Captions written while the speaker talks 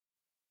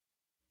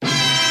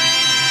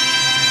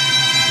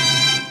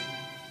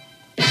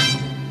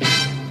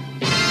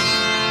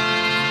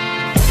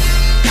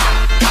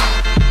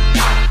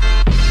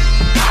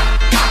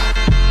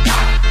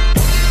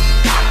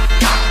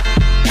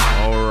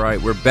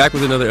back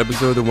with another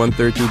episode of the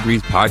 132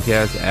 Breeze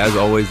podcast. As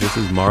always, this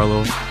is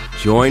Marlo,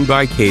 joined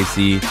by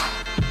Casey.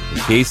 And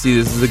Casey,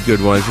 this is a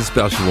good one. It's a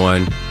special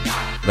one.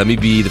 Let me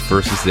be the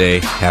first to say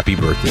happy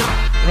birthday.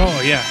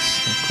 Oh,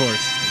 yes, of course.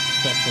 It's a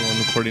special one,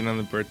 recording on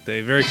the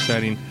birthday. Very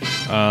exciting.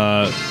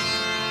 I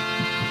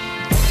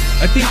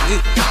think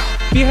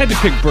if you had to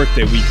pick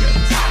birthday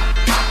weekends,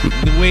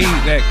 the way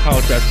that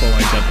college basketball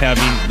lines up,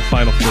 having the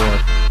Final Four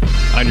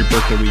on your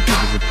birthday weekend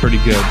is a pretty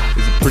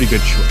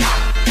good choice.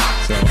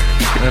 So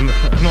I'm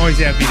always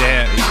happy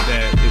that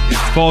it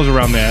falls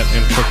around that,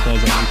 and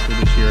football's on Easter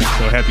this year.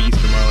 So happy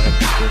Easter, Marlo.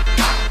 Happy Easter.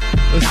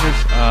 Listeners,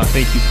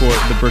 thank you for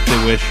the birthday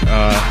wish.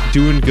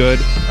 Doing good.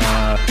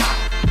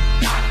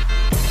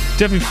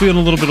 Definitely feeling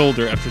a little bit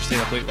older after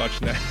staying up late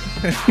watching that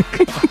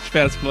college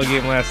basketball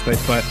game last night,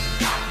 but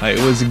it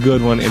was a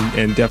good one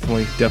and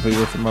definitely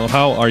worth it. Marlo,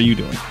 how are you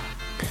doing?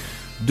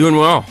 Doing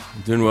well.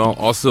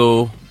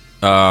 Also,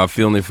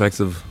 feeling the effects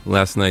of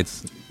last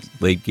night's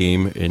late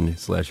game in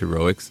 /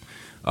 heroics.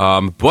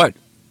 But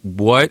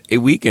what a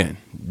weekend.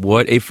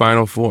 What a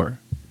Final Four.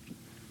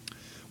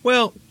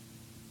 Well,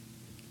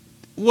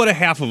 what a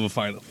half of a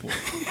Final Four.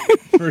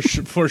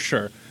 for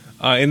sure.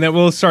 And then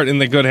we'll start in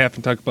the good half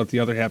and talk about the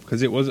other half,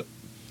 because it was,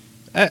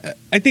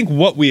 I think,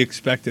 what we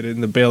expected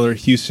in the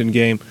Baylor-Houston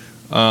game.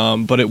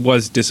 But it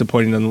was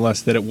disappointing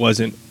nonetheless that it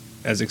wasn't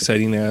as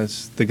exciting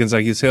as the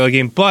Gonzaga-UCLA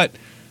game. But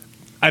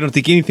I don't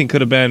think anything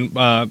could have been.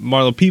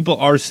 Marlo, people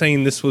are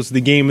saying this was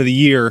the game of the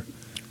year,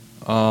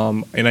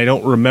 and I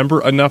don't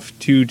remember enough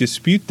to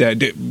dispute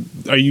that.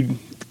 Are you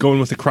going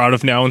with the crowd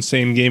of now and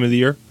saying game of the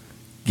year?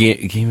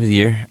 Game of the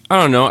year?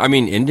 I don't know. I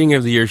mean, ending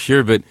of the year,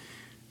 sure, but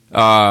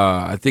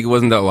I think it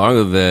wasn't that long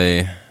of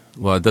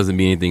well, it doesn't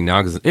mean anything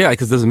now, because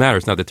it doesn't matter.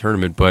 It's not the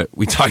tournament, but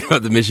we talked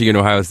about the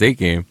Michigan-Ohio State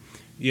game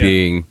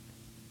being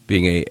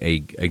a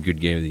good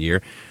game of the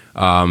year.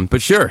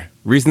 But sure,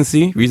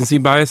 recency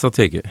bias, I'll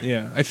take it.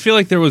 Yeah, I feel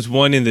like there was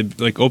one in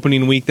the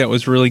opening week that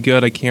was really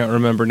good. I can't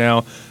remember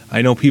now.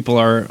 I know people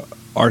are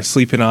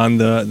sleeping on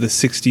the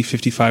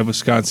 60-55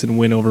 Wisconsin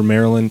win over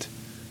Maryland.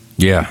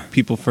 Yeah,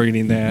 people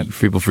forgetting that.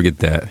 People forget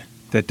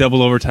that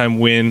double overtime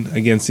win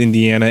against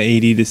Indiana,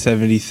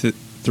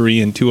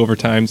 80-73 in 2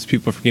 overtimes.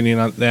 People forgetting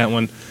on that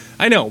one.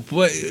 I know,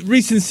 but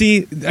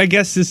recency. I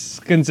guess this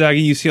Gonzaga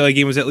UCLA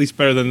game was at least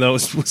better than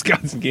those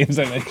Wisconsin games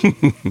I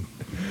mentioned.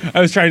 I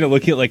was trying to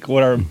look at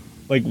what our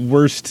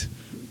worst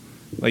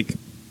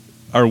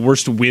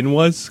win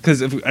was,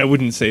 because I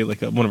wouldn't say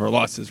one of our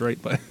losses,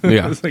 right? But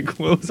yeah, it was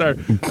what was our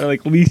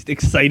least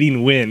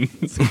exciting win?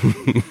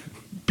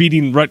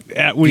 winning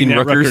at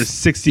Rutgers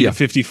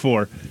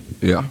 60-54.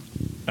 Yeah,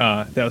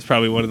 that was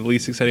probably one of the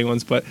least exciting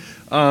ones. But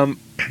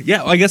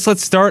yeah, I guess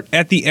let's start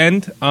at the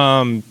end.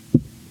 I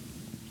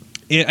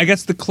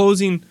guess the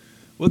closing.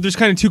 Well, there's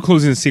kind of 2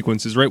 closing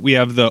sequences, right? We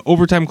have the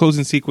overtime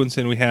closing sequence,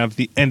 and we have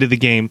the end of the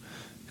game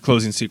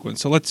closing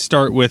sequence. So let's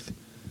start with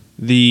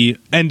the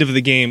end of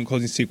the game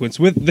closing sequence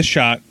with the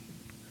shot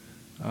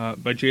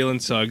by Jalen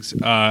Suggs.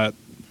 And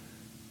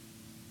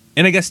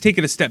I guess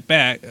taking a step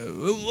back,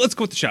 let's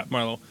go with the shot,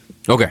 Marlo.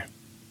 Okay.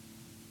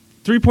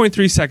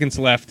 3.3 seconds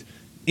left.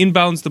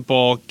 Inbounds the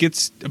ball,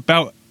 gets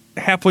about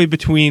halfway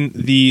between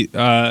the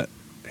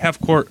half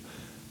court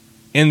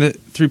and the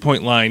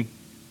 3-point line.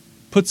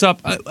 Puts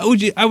up,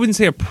 I wouldn't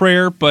say a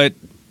prayer, but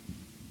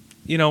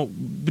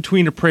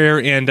between a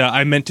prayer and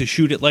I meant to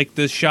shoot it like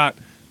this shot,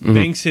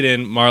 banks it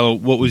in. Marlo,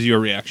 what was your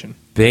reaction?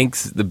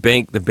 The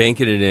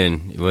banking it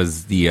in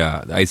was the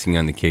icing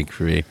on the cake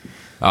for me,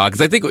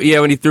 because I think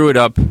when he threw it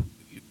up,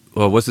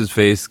 what's his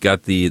face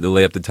got the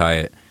layup to tie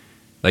it.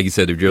 Like you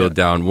said, they drilled it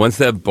down. Once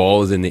that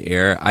ball was in the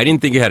air, I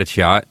didn't think it had a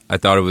shot. I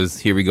thought it was,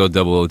 here we go,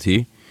 double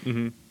OT.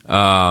 Mm-hmm.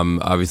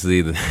 Obviously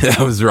that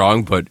was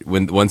wrong, but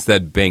once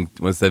that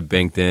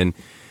banked in,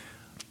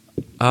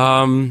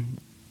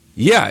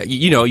 yeah,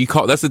 you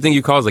call. That's the thing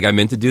you call is I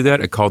meant to do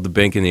that. I called the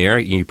bank in the air.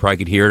 You probably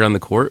could hear it on the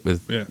court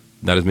with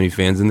not as many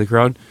fans in the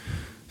crowd.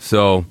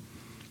 So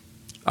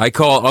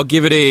I'll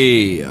give it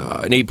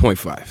an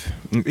 8.5.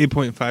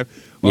 8.5.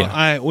 Well,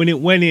 yeah. When it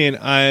went in,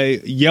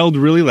 I yelled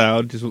really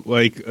loud, just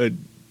like a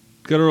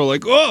guttural,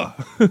 oh!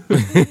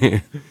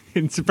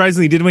 And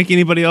surprisingly, didn't wake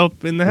anybody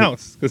up in the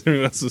house because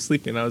everyone else was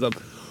sleeping. I was up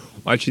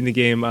watching the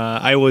game.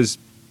 I was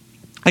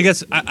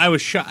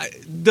shocked.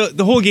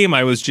 The whole game,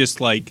 I was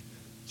just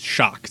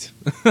shocked.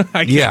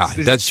 Yeah,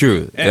 that's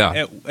true.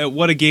 At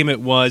what a game it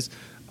was.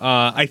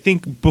 I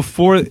think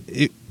before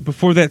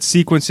that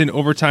sequence in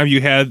overtime, you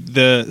had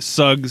the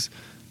Suggs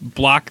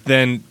block,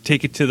 then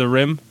take it to the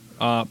rim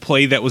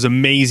play that was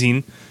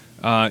amazing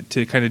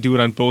to kind of do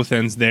it on both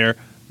ends there.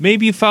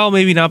 Maybe a foul,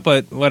 maybe not,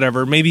 but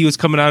whatever. Maybe he was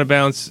coming out of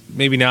bounds,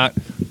 maybe not.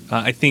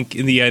 I think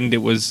in the end it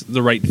was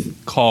the right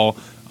call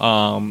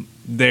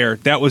there.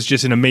 That was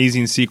just an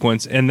amazing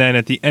sequence. And then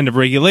at the end of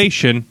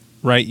regulation,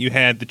 right, you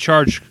had the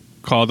charge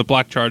call, the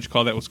block charge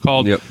call that was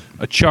called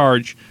a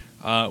charge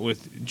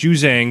with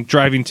Juzang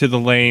driving to the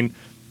lane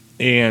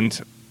and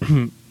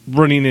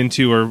running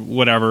into or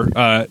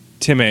whatever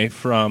Time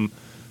from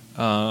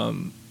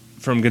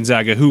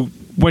Gonzaga, who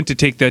went to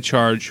take that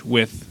charge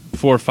with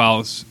 4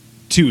 fouls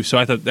too. So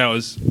I thought that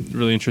was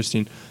really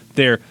interesting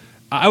there.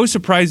 I was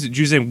surprised that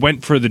Juzang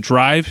went for the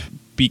drive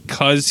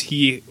because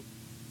he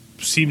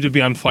seemed to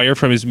be on fire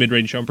from his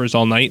mid-range jumpers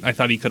all night. I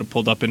thought he could have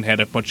pulled up and had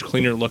a much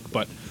cleaner look,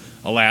 but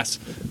alas,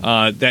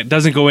 that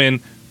doesn't go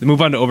in. They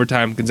move on to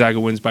overtime. Gonzaga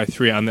wins by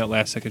 3 on that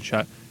last second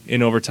shot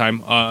in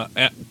overtime.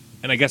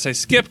 And I guess I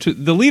skipped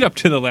the lead up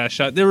to the last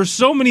shot. There were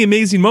so many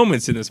amazing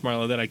moments in this,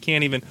 Marlo, that I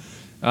can't even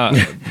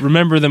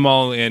remember them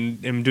all,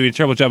 and am doing a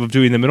terrible job of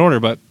doing them in order.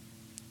 But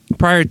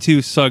prior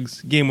to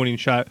Suggs' game-winning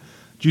shot,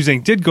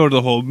 Juzang did go to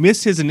the hole,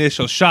 missed his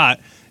initial shot,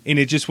 and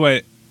it just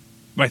went.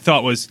 My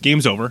thought was,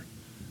 game's over.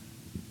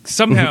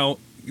 Somehow,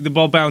 the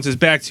ball bounces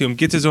back to him,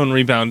 gets his own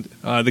rebound.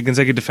 The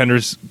Gonzaga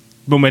defenders'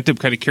 momentum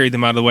kind of carried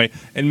them out of the way,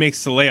 and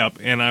makes the layup.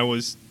 And I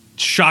was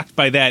shocked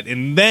by that.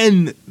 And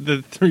then the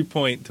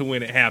 3-point to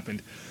win it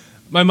happened.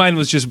 My mind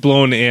was just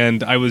blown,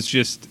 and I was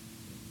just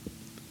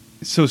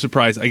so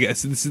surprised, I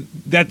guess,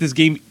 that this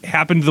game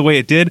happened the way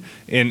it did,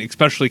 and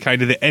especially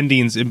kind of the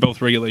endings in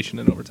both regulation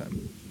and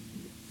overtime.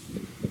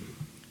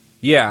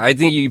 Yeah, I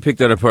think you picked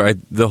that apart.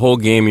 The whole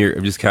game, you're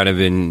just kind of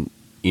in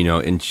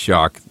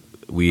shock.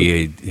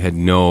 We had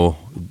no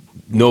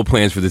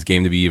plans for this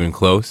game to be even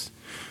close.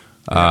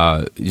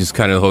 Just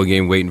kind of the whole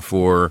game waiting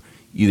for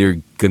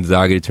either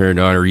Gonzaga to turn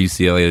it on or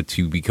UCLA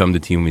to become the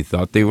team we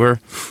thought they were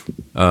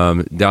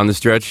down the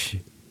stretch.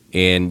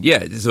 And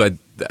yeah, so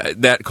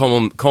that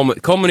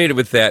culminated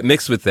with that,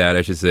 mixed with that,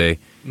 I should say,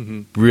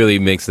 really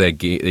makes that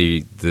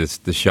game,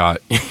 the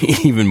shot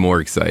even more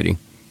exciting.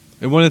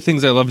 And one of the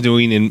things I love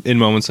doing in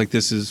moments like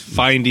this is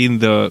finding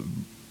the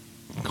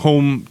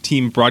home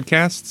team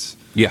broadcasts.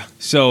 Yeah.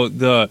 So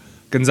the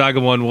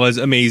Gonzaga one was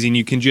amazing.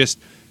 You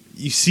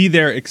see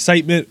their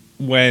excitement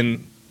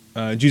when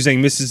Juzang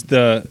misses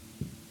the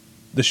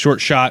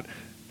short shot,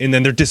 and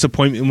then their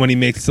disappointment when he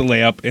makes the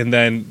layup, and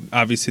then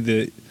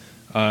obviously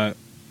the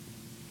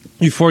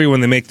euphoria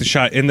when they make the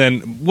shot. And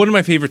then one of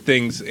my favorite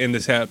things, and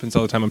this happens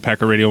all the time on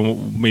Packer Radio,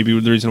 maybe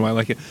the reason why I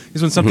like it,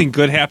 is when something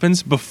good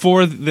happens,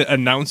 before the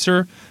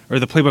announcer or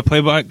the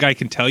play-by-play guy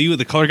can tell you,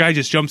 the color guy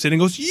just jumps in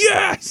and goes,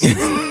 yes!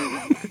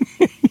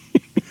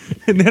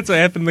 And that's what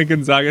happened in the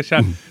Gonzaga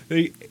shot.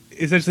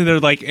 They're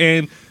like,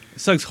 and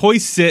Suggs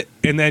hoists it,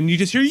 and then you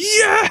just hear,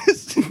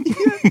 yes!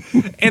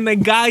 Yes! And the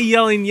guy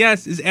yelling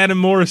yes is Adam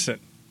Morrison.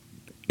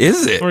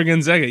 Is it? For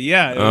Gonzaga,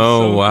 yeah.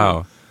 Oh, wow.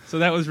 Cool. So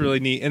that was really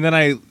neat. And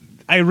then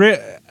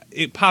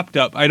it popped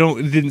up.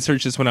 Didn't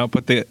search this one out,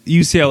 but the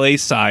UCLA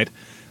side,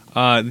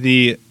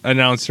 the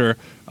announcer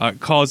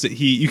calls it.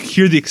 You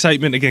hear the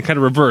excitement again, kind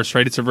of reverse,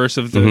 right? It's a reverse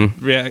of the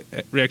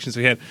reactions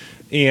we had,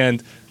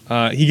 and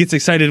he gets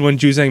excited when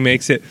Juzang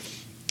makes it,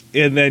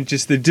 and then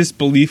just the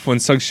disbelief when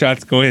Suggs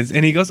shots go in,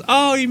 and he goes,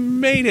 "Oh, he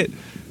made it!"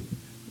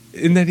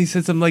 And then he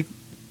said something like,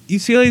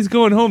 "UCLA's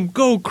going home.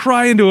 Go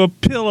cry into a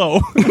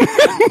pillow."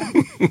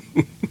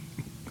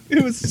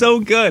 It was so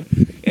good,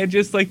 and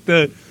just like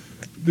the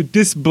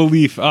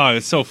disbelief. Oh,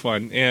 it's so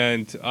fun.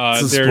 And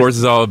that's what sports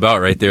is all about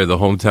right there, the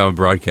hometown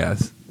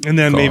broadcast. And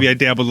then maybe I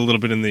dabbled a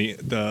little bit in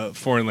the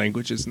foreign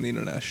languages and the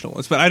international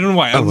ones. But I don't know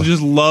why. I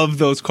just love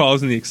those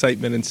calls and the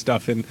excitement and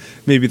stuff, and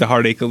maybe the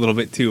heartache a little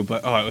bit too.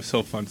 But, it was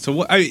so fun.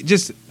 So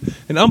just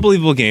an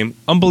unbelievable game,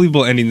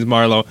 unbelievable endings,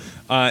 Marlo.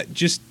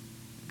 Just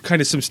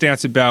kind of some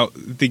stats about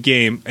the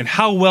game and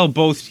how well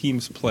both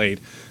teams played.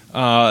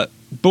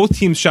 Both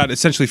teams shot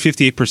essentially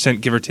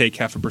 58%, give or take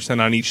 0.5%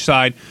 on each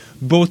side.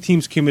 Both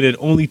teams committed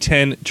only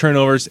 10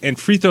 turnovers, and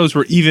free throws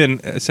were even,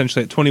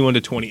 essentially at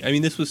 21-20. I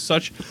mean, this was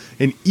such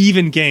an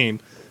even game.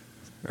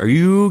 Are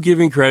you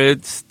giving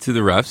credits to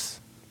the refs?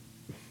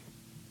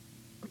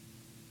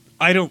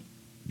 I don't.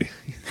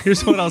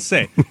 Here's what I'll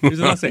say.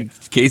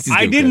 Casey's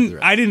I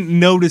didn't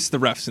notice the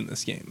refs in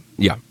this game.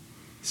 Yeah.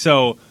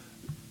 So,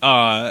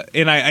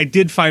 and I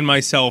did find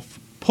myself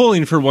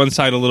pulling for one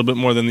side a little bit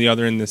more than the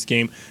other in this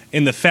game.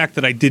 And the fact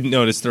that I didn't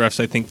notice the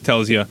refs, I think,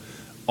 tells you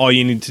all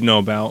you need to know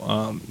about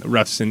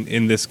refs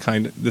in this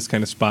kind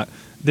of spot.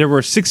 There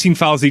were 16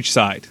 fouls each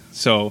side,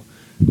 so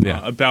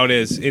about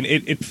as and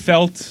it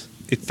felt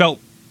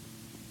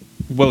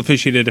well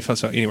officiated.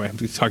 Anyway, I'm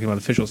talking about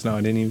officials now.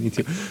 I didn't even need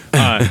to.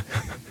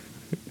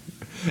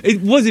 It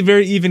was a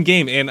very even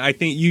game, and I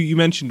think you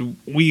mentioned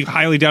we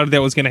highly doubted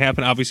that was going to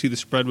happen. Obviously, the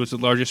spread was the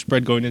largest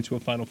spread going into a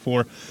Final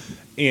Four,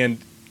 and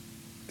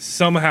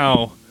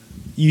somehow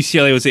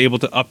UCLA was able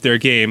to up their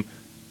game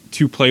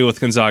to play with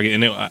Gonzaga,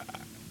 and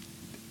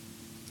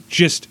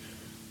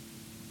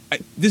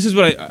this is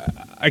what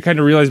I kind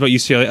of realized about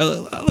UCLA.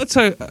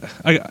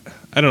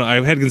 I don't know.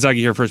 I had Gonzaga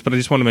here first, but I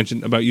just want to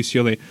mention about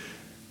UCLA.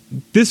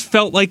 This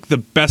felt like the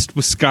best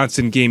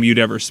Wisconsin game you'd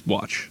ever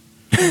watch.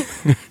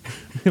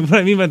 What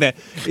I mean by that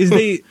is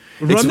they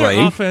run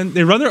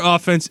their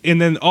offense, and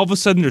then all of a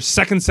sudden there's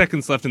seconds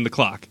left in the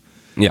clock.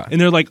 Yeah,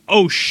 and they're like,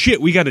 "Oh shit,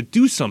 we got to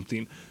do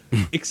something."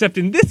 Except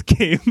in this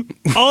game,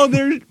 all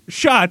their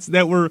shots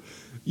that were,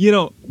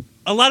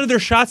 a lot of their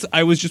shots,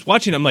 I was just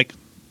watching. I'm like,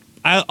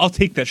 I'll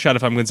take that shot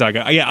if I'm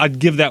Gonzaga. I'd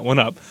give that one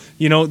up.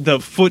 The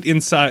foot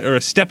inside or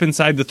a step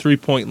inside the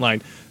 3-point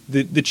line,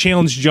 the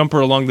challenge jumper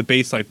along the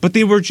baseline. But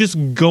they were just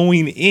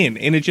going in,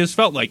 and it just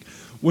felt like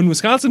when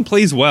Wisconsin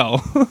plays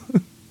well,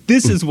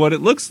 this is what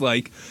it looks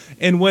like.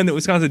 And when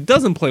Wisconsin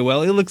doesn't play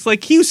well, it looks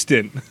like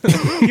Houston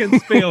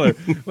against Baylor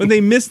when they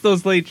miss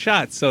those late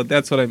shots. So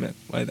that's what I meant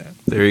by that.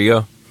 There you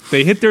go.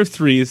 They hit their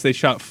threes. They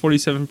shot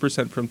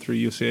 47% from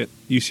three,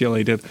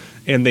 UCLA did.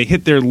 And they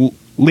hit their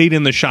late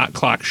in the shot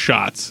clock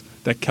shots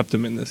that kept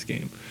them in this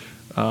game.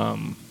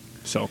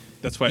 So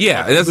that's why.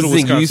 Yeah, that's the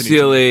thing.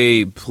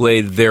 UCLA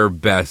played their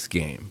best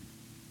game.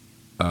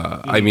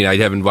 I mean, I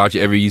haven't watched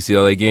every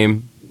UCLA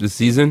game this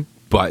season,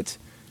 but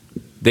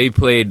they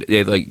played,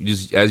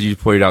 just as you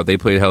pointed out, they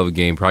played a hell of a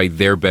game, probably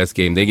their best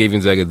game. They gave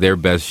Gonzaga their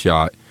best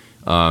shot,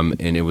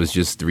 and it was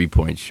just 3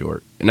 points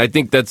short. And I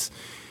think that's,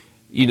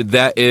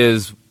 that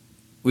is,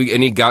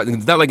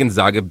 it's not like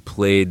Gonzaga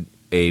played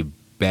a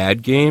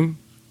bad game,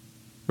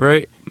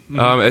 right?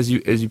 Mm-hmm. As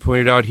you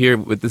pointed out here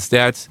with the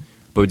stats,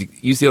 but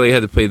UCLA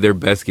had to play their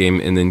best game,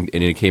 and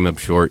it came up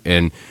short.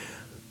 And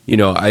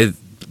I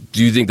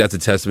do think that's a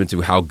testament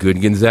to how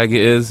good Gonzaga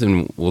is,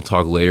 and we'll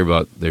talk later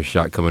about their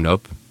shot coming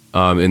up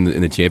in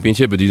the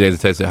championship. But do you think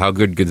it's a testament to how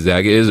good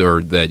Gonzaga is,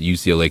 or that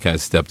UCLA kind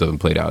of stepped up and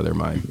played out of their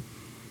mind?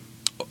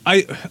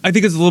 I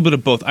think it's a little bit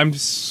of both.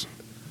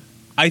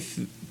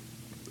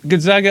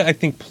 Gonzaga, I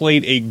think,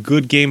 played a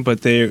good game,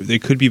 but they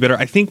could be better.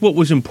 I think what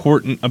was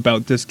important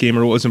about this game,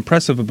 or what was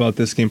impressive about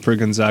this game for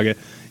Gonzaga,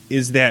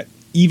 is that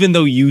even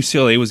though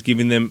UCLA was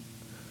giving them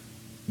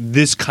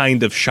this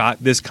kind of shot,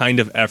 this kind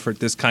of effort,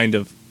 this kind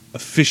of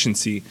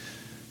efficiency,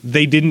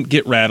 they didn't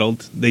get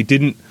rattled. They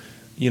didn't,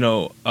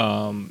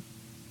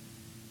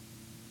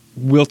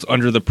 wilt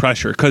under the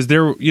pressure. Because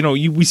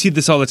we see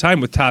this all the time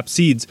with top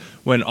seeds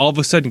when all of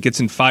a sudden it gets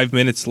in 5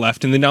 minutes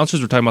left, and the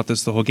announcers were talking about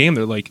this the whole game.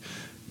 They're like,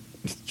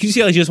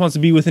 UCLA just wants to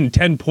be within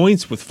 10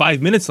 points with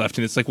 5 minutes left,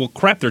 and it's like, well,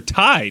 crap, they're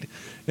tied.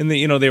 And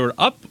they were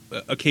up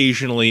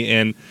occasionally,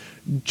 and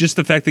just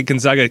the fact that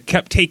Gonzaga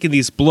kept taking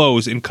these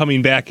blows and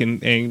coming back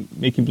and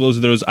making blows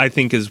of those, I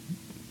think, is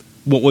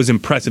what was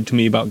impressive to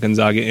me about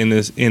Gonzaga in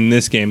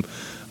this game,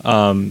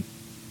 and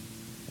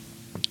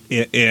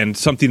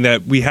something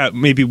that we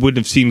maybe wouldn't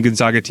have seen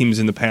Gonzaga teams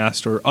in the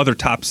past, or other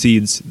top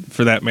seeds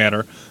for that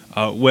matter,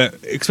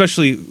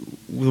 especially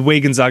the way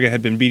Gonzaga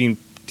had been beating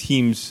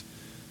teams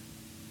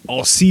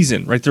all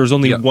season. Right, there was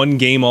only one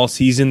game all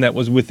season that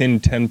was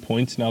within 10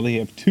 points. Now they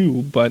have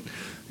two, but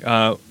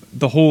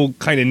the whole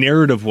kind of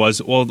narrative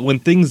was, well, when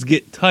things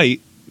get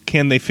tight,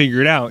 can they figure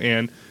it out?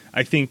 And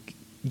I think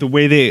the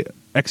way they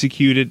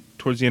executed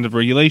towards the end of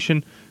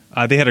regulation,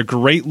 they had a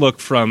great look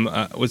from,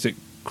 was it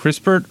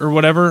Crispert or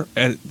whatever,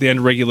 at the end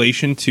of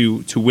regulation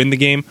to win the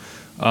game,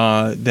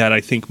 that I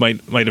think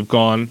might have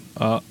gone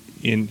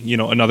in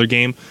another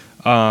game.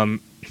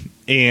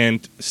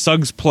 And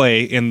Suggs'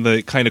 play and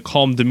the kind of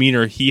calm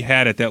demeanor he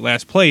had at that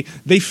last play,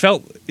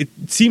 it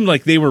seemed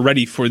like they were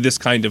ready for this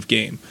kind of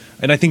game.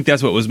 And I think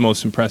that's what was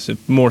most impressive,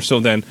 more so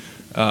than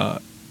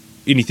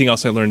anything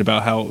else I learned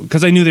about how,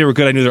 because I knew they were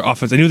good, I knew their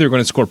offense, I knew they were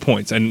going to score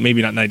points, and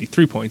maybe not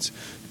 93 points,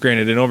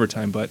 granted in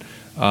overtime, but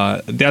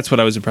that's what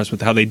I was impressed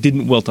with, how they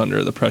didn't wilt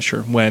under the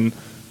pressure when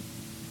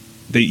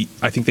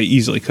I think they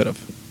easily could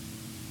have.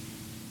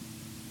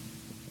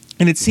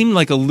 And it seemed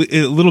like a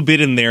little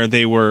bit in there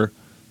they were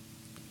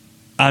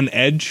on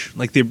edge,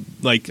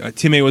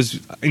 Time was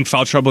in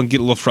foul trouble and get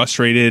a little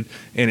frustrated,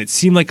 and it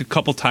seemed like a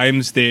couple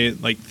times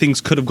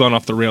things could have gone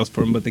off the rails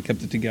for them, but they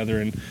kept it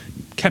together and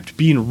kept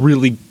being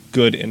really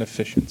good and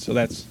efficient. So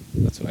that's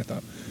what I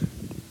thought.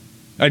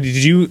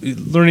 Did you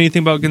learn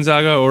anything about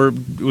Gonzaga, or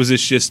was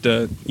this just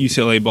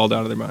UCLA balled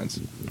out of their minds?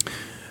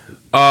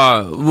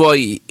 Well,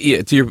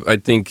 yeah. I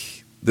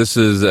think this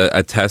is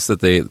a test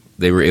that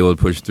they were able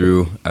to push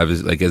through.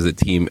 As a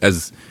team,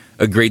 as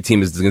a great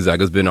team as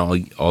Gonzaga's been all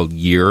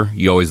year,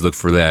 you always look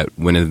for that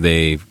when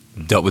they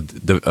dealt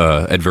with the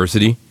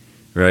adversity,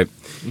 right?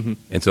 Mm-hmm.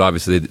 And so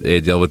obviously they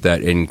dealt with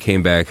that and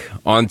came back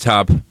on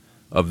top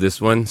of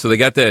this one. So they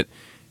got that,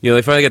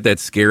 they finally got that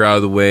scare out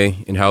of the way,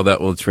 and how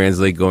that will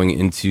translate going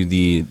into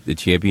the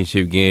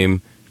championship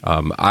game.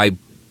 I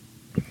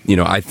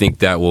think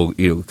that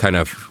will kind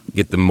of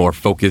get them more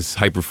focused,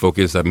 hyper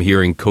focused. I'm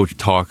hearing coach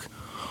talk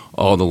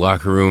all in the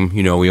locker room.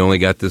 We only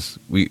got this.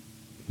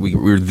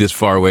 We're this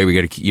far away. We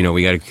got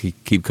to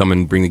keep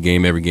coming, bring the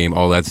game every game,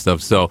 all that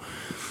stuff. So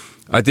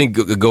I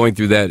think going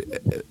through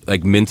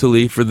that,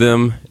 mentally for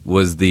them,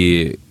 was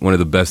one of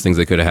the best things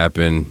that could have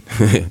happened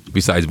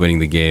besides winning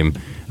the game,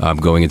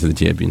 going into the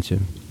championship.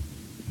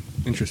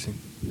 Interesting.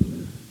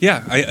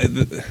 Yeah,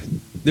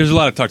 there's a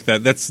lot of talk to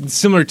that. That's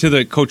similar to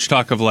the coach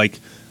talk of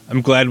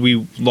I'm glad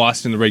we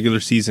lost in the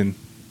regular season.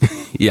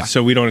 Yeah.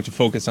 So we don't have to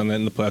focus on that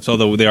in the playoffs,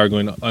 although they are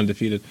going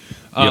undefeated.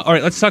 Yep. All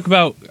right, let's talk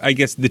about, I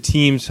guess, the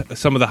teams,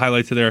 some of the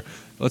highlights of there.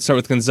 Let's start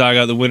with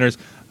Gonzaga, the winners.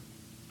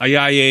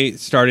 Ayaye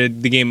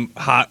started the game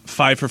hot,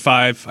 5 for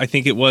 5, I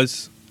think it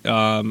was.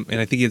 And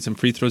I think he had some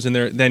free throws in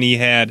there. Then he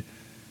had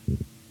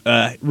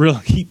a real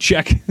heat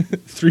check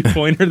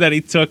three-pointer that he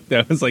took.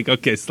 That was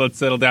okay, so let's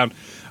settle down.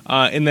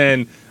 And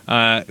then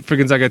for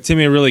Gonzaga, Time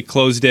really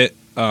closed it.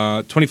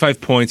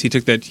 25 points. He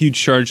took that huge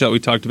charge that we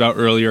talked about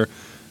earlier.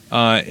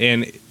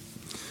 And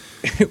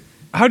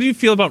How do you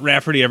feel about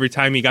Rafferty every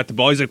time he got the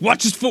ball? He's like,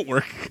 watch his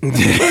footwork.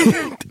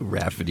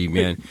 Rafferty,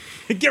 man.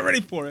 Get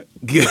ready for it.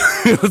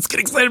 Let's get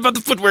excited about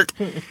the footwork.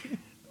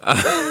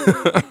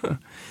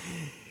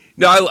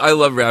 No, I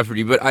love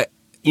Rafferty, but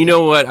you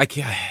know what? I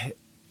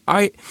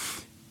can't.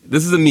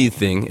 This is a me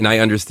thing, and I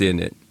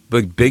understand it.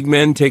 But big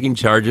men taking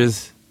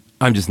charges,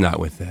 I'm just not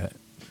with that.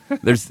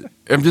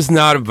 I'm just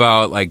not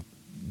about like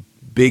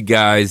big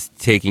guys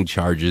taking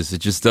charges. It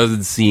just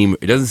doesn't seem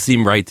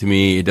right to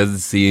me. It doesn't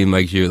seem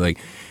like you're like,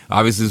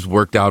 obviously it's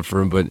worked out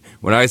for him. But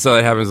when I saw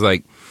that happen, it's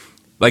like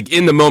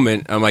in the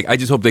moment, I'm like, I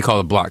just hope they call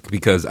a block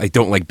because I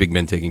don't like big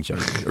men taking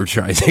charges or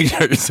trying to take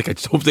charges. Like, I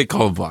just hope they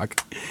call a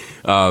block.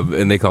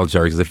 And they call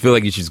charges. I feel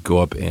like you should just go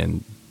up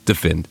and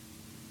defend.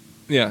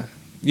 Yeah.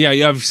 Yeah,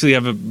 you obviously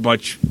have a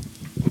much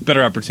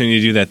better opportunity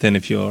to do that than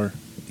if you're,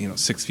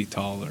 6 feet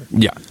tall or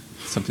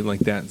something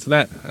like that. So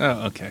that,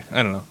 okay.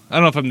 I don't know. I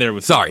don't know if I'm there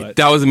with Sorry,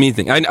 that was a me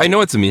thing. I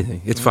know it's a me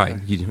thing. It's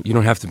fine. You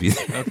don't have to be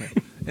there. Okay.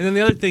 And then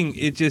the other thing,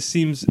 it just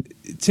seems,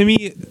 to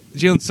me,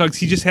 Jalen Suggs,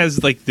 he just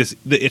has like the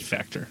it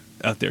factor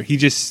out there. He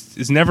just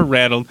is never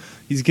rattled.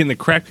 He's getting the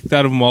crap kicked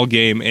out of him all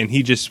game, and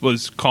he just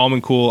was calm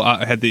and cool.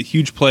 Had the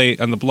huge play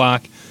on the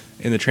block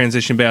in the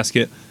transition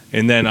basket,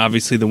 and then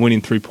obviously the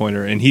winning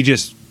three-pointer. And he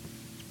just,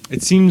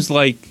 it seems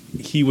like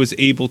he was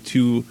able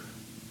to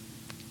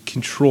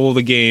control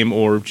the game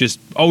or just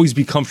always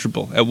be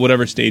comfortable at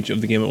whatever stage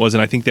of the game it was.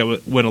 And I think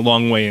that went a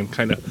long way in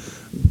kind of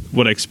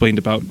what I explained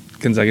about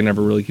Gonzaga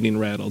never really getting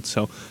rattled.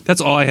 So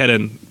that's all I had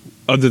in,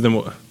 other than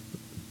what,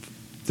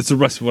 that's the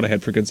rest of what I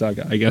had for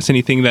Gonzaga, I guess.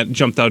 Anything that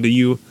jumped out to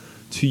you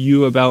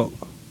about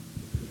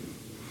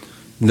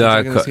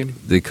No,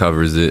 it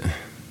covers it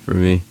for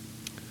me.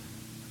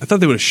 I thought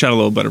they would have shot a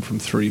little better from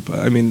three, but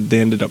I mean, they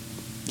ended up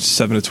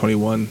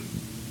 7-21.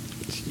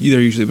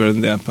 They're usually better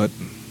than that, but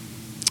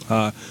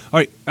all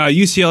right,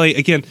 UCLA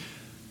again.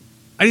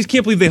 I just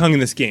can't believe they hung in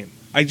this game.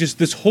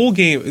 This whole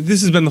game.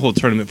 This has been the whole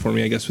tournament for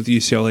me, I guess, with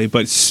UCLA.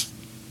 But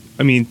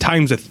I mean,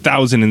 times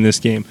 1,000 in this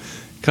game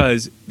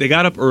because they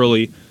got up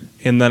early,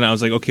 and then I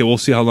was like, okay, we'll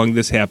see how long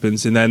this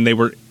happens. And then they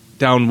were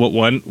down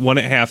one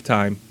at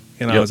halftime,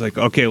 and I was like,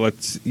 okay,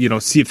 let's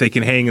see if they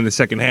can hang in the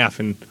second half,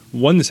 and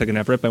won the second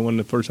half right by one in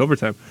the first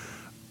overtime.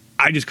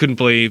 I just couldn't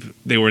believe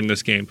they were in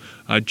this game.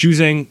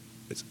 Juzang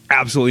is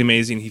absolutely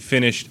amazing. He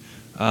finished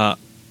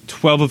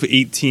 12 of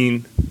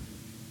 18,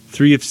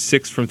 3 of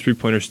 6 from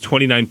three-pointers,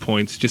 29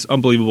 points. Just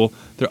unbelievable.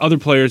 There are other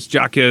players,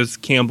 Jaquez,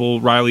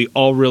 Campbell, Riley,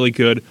 all really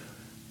good.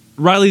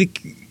 Riley,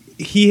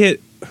 he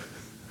hit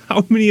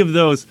how many of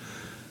those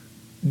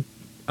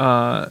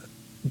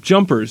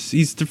jumpers?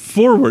 He's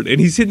forward, and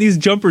he's hitting these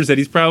jumpers that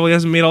he probably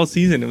hasn't made all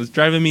season. It was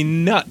driving me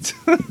nuts.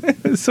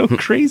 It was so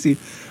crazy.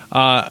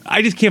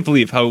 I just can't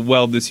believe how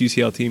well this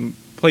UCL team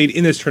played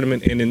in this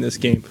tournament and in this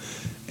game.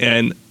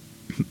 And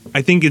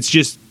I think it's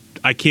just,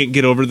 I can't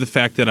get over the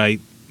fact that I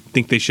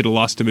think they should have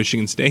lost to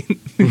Michigan State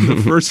in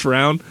the first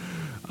round.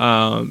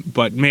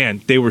 But,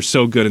 man, they were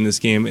so good in this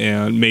game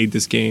and made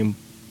this game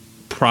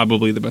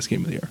probably the best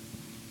game of the year.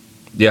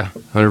 Yeah,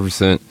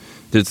 100%.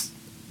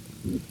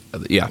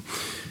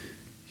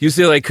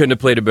 UCLA couldn't have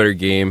played a better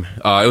game.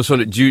 It was fun.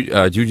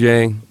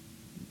 Juzang.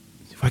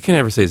 Why can't I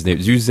ever say his name?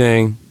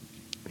 Juzang.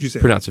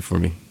 Pronounce it for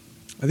me.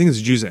 I think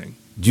it's Juzang.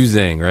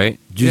 Juzang, right?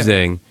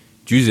 Juzang.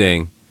 Yeah.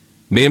 Juzang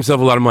made himself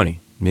a lot of money.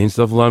 This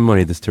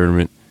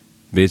tournament.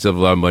 Made himself a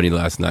lot of money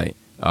last night.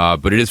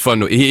 But it is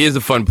fun. He is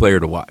a fun player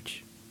to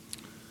watch.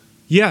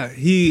 Yeah,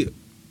 Grant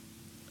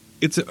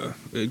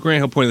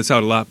Hill pointed this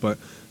out a lot, but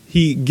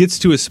he gets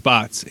to his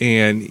spots,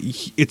 and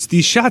it's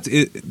these shots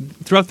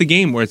throughout the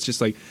game where it's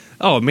just like,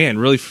 oh man,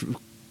 really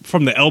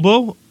from the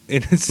elbow,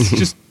 and it's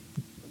just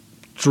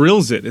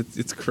drills it.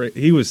 It's crazy.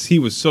 He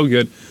was so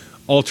good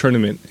all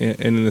tournament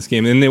and in this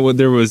game, and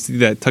there was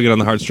that tugging on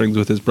the heartstrings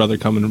with his brother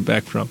coming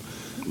back from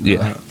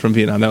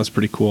Vietnam. That was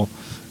pretty cool.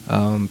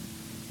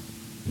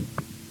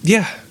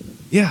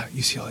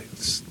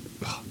 UCLA.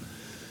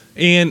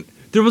 And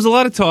there was a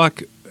lot of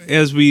talk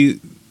as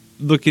we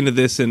look into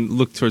this and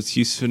look towards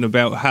Houston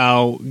about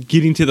how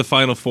getting to the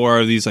Final Four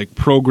are these like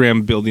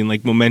program building,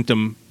 like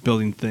momentum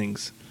building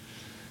things.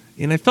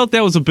 And I felt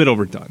that was a bit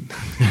overdone.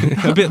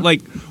 A bit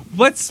like,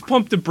 let's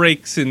pump the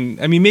brakes. And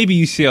I mean, maybe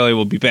UCLA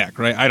will be back,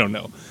 right? I don't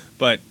know.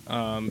 But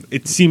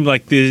it seemed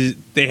like they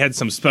had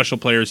some special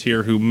players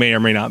here who may or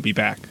may not be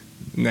back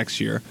next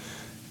year.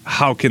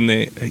 How can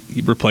they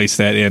replace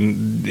that?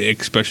 And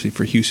especially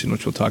for Houston,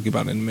 which we'll talk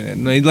about in a minute.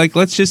 And like,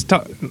 let's just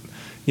talk.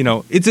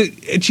 It's an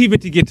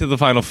achievement to get to the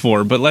Final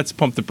Four, but let's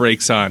pump the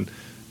brakes on.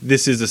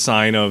 This is a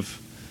sign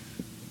of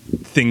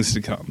things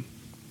to come.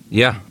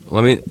 Yeah,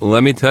 let me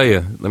tell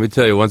you.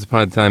 Once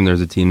upon a time, there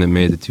was a team that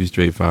made the 2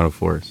 straight Final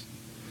Fours.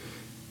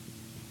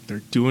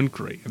 They're doing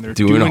great, and they're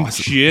doing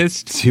awesome.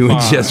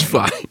 just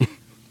fine.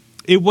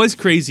 It was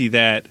crazy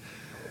that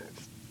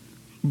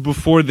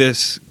before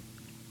this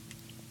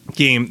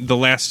game, the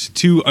last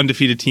 2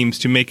 undefeated teams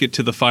to make it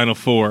to the Final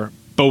Four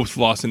both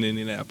lost in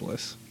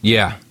Indianapolis.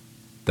 Yeah,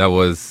 that's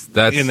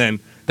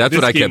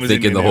what I kept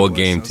thinking the whole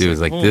game too.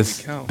 Is like,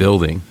 this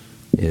building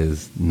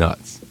is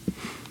nuts.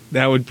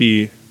 That would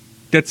be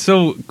that's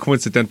so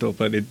coincidental,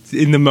 but it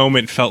in the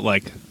moment felt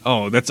like,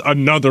 oh, that's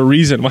another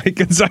reason why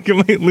Gonzaga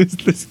might lose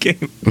this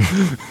game,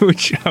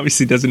 which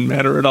obviously doesn't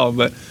matter at all,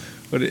 but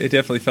it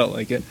definitely felt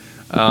like it.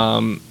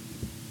 All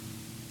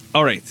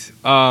right,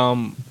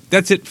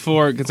 that's it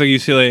for Gonzaga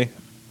UCLA.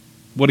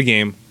 What a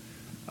game!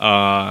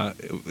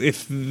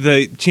 If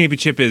the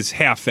championship is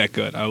half that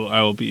good,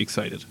 I will be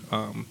excited.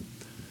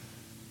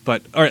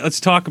 But all right,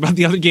 let's talk about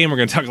the other game. We're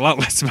going to talk a lot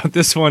less about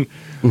this one.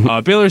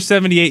 Baylor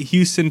 78,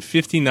 Houston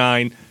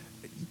 59.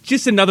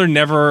 Just another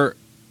never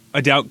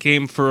a doubt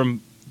game for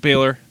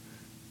Baylor.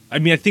 I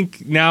mean, I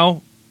think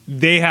now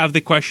they have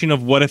the question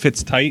of what if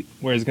it's tight,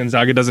 whereas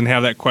Gonzaga doesn't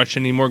have that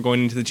question anymore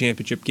going into the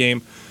championship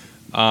game.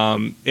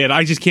 And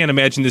I just can't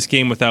imagine this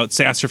game without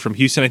Sasser from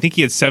Houston. I think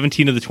he had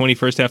 17 of the 20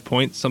 first half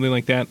points, something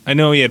like that. I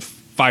know he had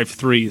 5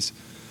 threes.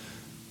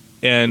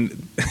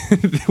 And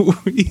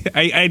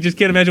I just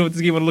can't imagine what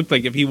this game would have looked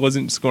like if he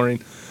wasn't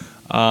scoring.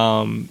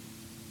 And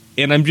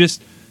I'm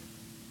just,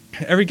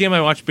 every game I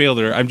watch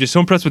Baylor, I'm just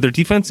so impressed with their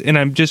defense, and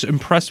I'm just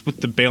impressed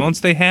with the balance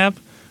they have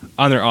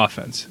on their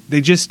offense.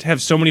 They just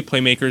have so many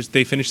playmakers.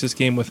 They finished this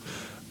game with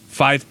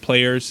 5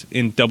 players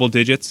in double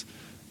digits,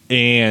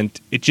 and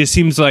it just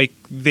seems like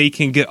they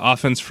can get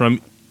offense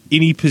from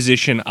any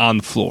position on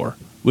the floor,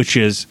 which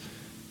is,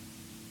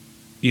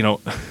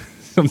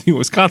 something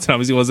Wisconsin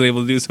obviously wasn't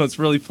able to do. So it's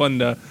really fun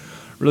to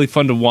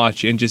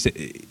watch, and just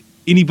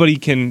anybody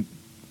can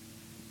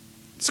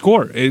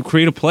score and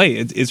create a play.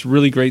 It's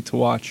really great to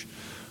watch.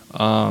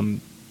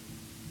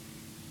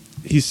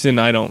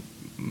 Houston,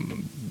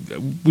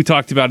 we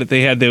talked about it.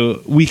 They had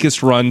the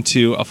weakest run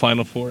to a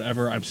Final Four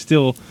ever. I'm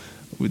still,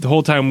 the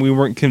whole time we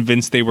weren't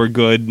convinced they were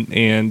good,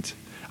 and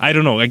I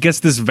don't know. I guess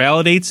this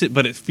validates it,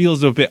 but it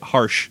feels a bit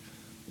harsh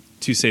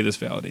to say this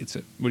validates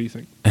it. What do you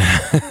think?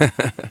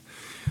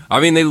 I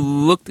mean, they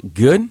looked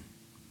good.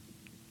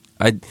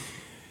 I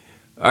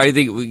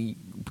think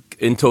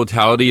in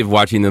totality of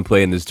watching them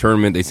play in this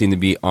tournament, they seem to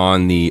be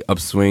on the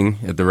upswing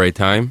at the right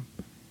time.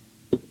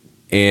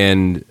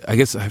 And I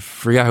guess I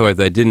forgot how I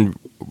didn't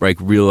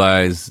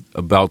realize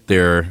about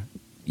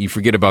you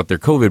forget about their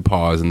COVID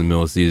pause in the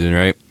middle of the season,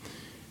 right?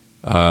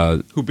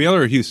 Who,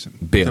 Baylor or Houston?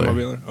 Baylor.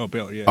 Baylor? Oh,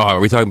 Baylor. Yeah. Oh,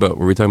 were we talking about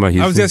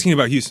Houston? I was asking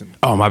about Houston.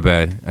 Oh, my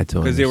bad. I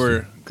totally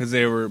because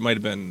they were might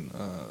have been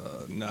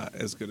not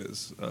as good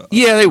as.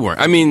 Yeah, they weren't.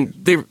 I mean,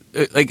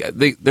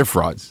 they're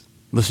frauds.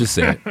 Let's just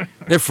say it.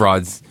 They're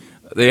frauds.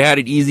 They had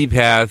an easy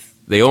path.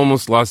 They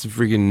almost lost to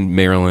freaking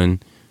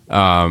Maryland.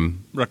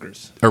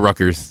 Rutgers. Or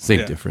Rutgers,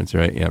 same difference,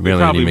 right? Yeah,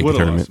 Maryland didn't make the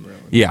tournament.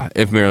 Yeah,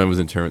 if Maryland was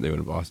in the tournament, they would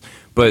have lost.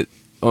 But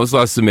almost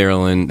lost to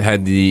Maryland.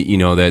 Had the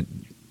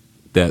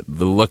that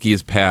the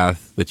luckiest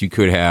path that you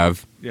could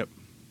have. Yep.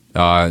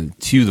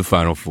 To the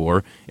Final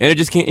Four, and it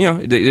just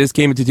came. It just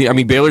came into team. I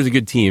mean, Baylor's a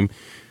good team.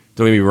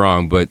 Don't get me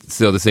wrong, but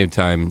still at the same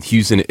time,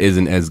 Houston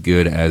isn't as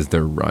good as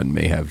their run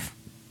may have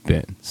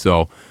been.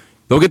 So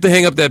they'll get to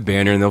hang up that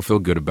banner and they'll feel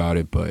good about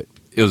it. But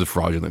it was a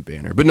fraudulent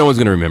banner. But no one's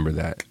going to remember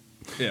that.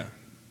 Yeah.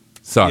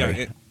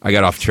 Sorry, I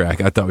got off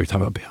track. I thought we were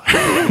talking about Baylor.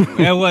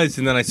 Yeah, it was,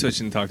 and then I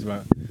switched and talked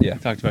about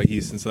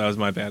Houston, so that was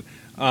my bad.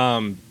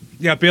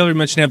 Baylor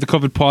mentioned they have the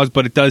COVID pause,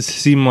 but it does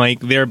seem like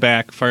they're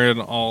back, firing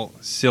on all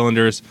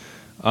cylinders.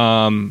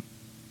 This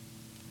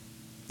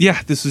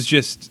was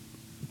just,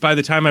 by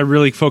the time I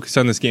really focused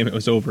on this game, it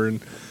was over. And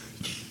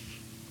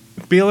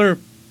Baylor,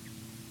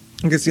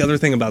 I guess the other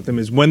thing about them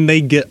is when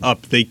they get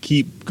up, they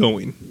keep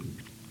going.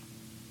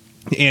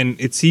 And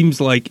it seems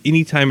like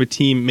anytime a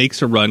team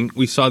makes a run,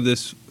 we saw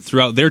this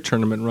throughout their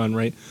tournament run,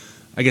 right?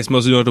 I guess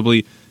most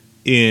notably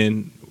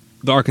in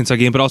the Arkansas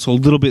game, but also a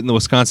little bit in the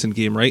Wisconsin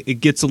game, right? It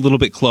gets a little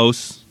bit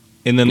close,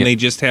 and then they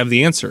just have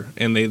the answer,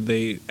 and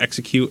they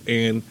execute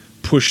and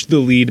push the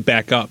lead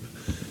back up.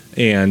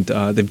 And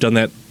they've done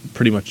that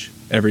pretty much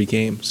every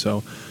game.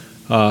 So,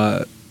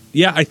 I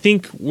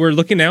think we're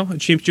looking now at a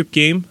championship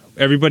game.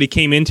 Everybody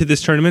came into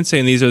this tournament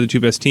saying these are the 2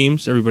 best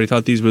teams. Everybody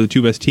thought these were the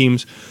 2 best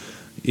teams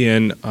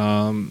in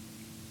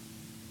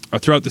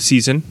throughout the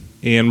season,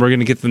 and we're going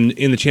to get them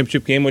in the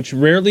championship game, which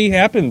rarely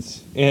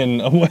happens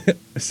in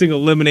a single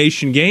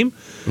elimination game.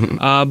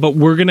 But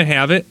we're going to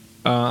have it.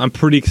 I'm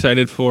pretty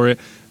excited for it.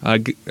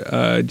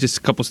 Just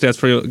a couple stats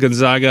for you.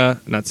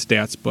 Gonzaga, not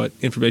stats, but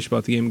information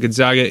about the game.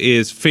 Gonzaga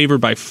is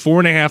favored by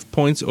 4.5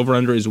 points. Over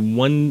under is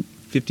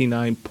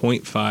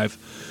 159.5.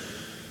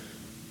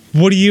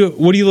 What are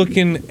you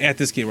looking at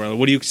this game, Riley?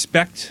 What do you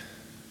expect?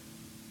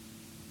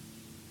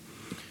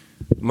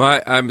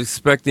 I'm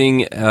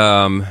expecting.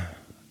 I'm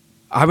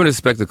going to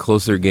expect a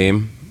closer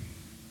game.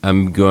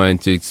 I'm going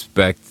to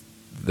expect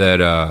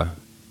that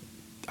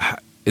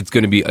it's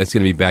going to be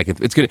back.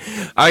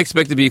 I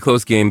expect it to be a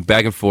close game,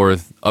 back and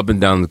forth, up and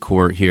down the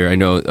court here. I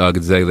know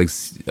Gonzaga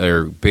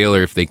or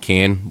Baylor, if they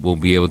can, will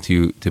be able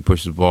to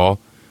push the ball.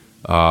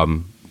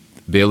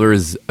 Baylor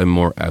is a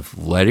more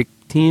athletic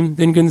team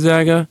than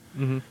Gonzaga.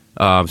 Mm-hmm.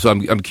 So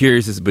I'm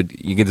curious, but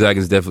Gonzaga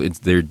is definitely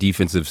their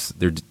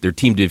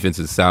team defense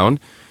is sound.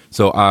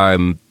 So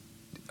I'm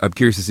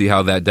curious to see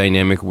how that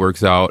dynamic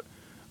works out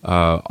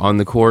on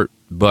the court.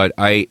 But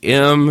I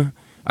don't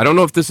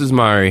know if this is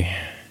my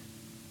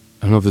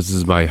I don't know if this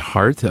is my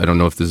heart. I don't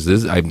know if this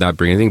is. I'm not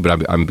bringing anything,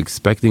 but I'm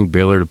expecting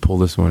Baylor to pull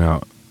this one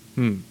out.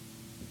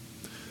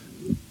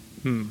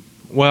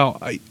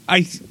 Well,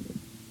 I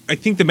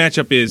think the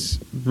matchup is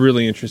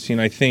really interesting.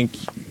 I think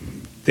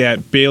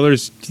that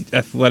Baylor's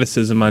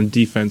athleticism on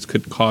defense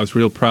could cause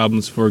real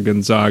problems for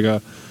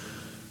Gonzaga.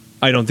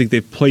 I don't think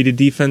they've played a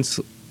defense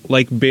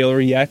like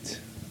Baylor yet.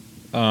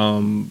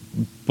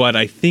 But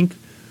I think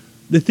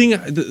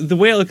the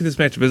way I look at this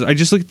matchup is I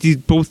just look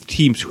at both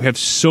teams who have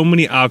so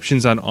many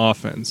options on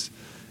offense,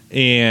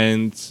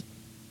 and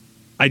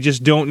I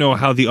just don't know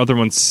how the other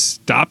one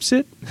stops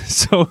it.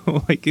 So,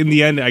 like, in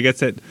the end, I guess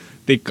that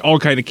they all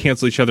kind of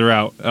cancel each other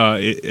out,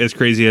 as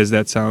crazy as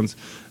that sounds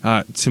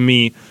to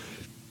me.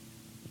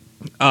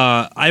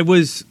 I'm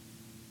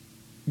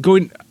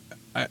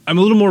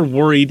a little more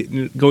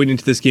worried going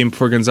into this game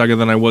for Gonzaga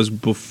than I was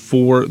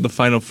before the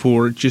Final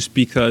Four, just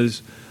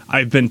because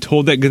I've been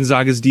told that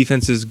Gonzaga's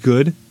defense is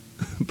good,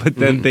 but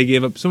then they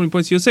gave up so many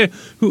points to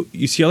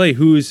UCLA,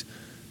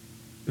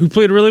 who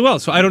played really well.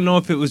 So I don't know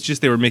if it was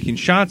just they were making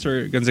shots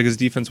or Gonzaga's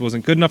defense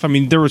wasn't good enough. I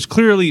mean, there was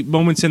clearly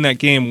moments in that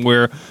game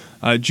where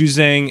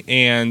Juzang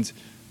and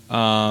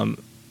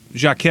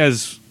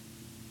Jaquez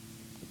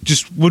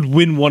just would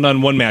win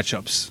one-on-one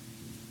matchups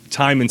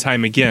time and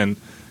time again.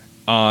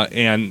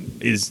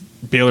 And is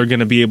Baylor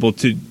going to be able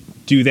to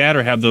do that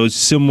or have those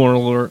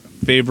similar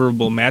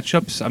favorable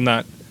matchups?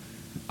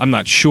 I'm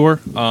not sure,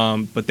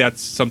 but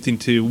that's something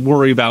to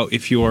worry about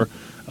if you're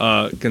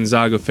a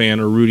Gonzaga fan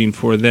or rooting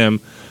for them.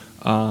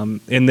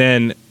 And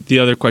then the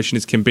other question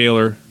is, can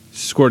Baylor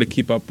score to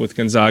keep up with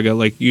Gonzaga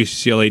like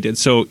UCLA did?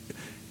 So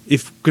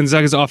if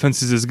Gonzaga's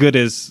offense is as good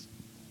as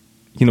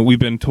we've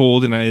been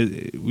told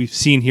and we've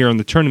seen here in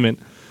the tournament,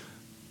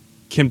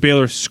 can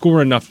Baylor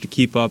score enough to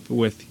keep up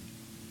with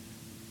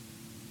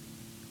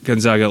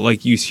Gonzaga like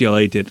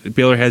UCLA did?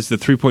 Baylor has the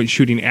three-point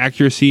shooting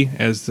accuracy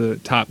as the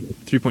top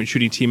three-point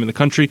shooting team in the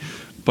country,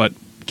 but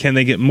can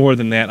they get more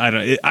than that?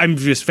 I'm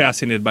just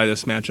fascinated by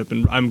this matchup,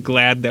 and I'm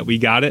glad that we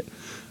got it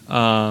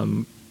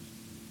for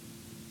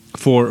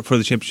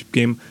the championship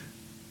game.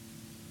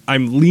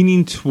 I'm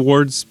leaning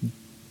towards,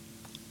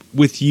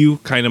 with you,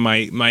 kind of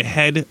my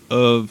head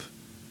of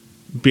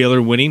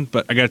Baylor winning,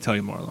 but I got to tell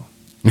you, Marlo.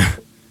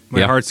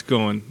 My heart's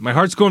going. My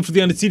heart's going for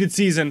the undefeated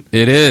season.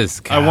 It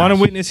is. Gosh. I want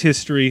to witness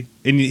history,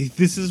 and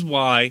this is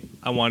why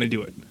I want to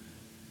do it.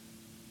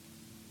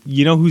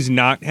 You know who's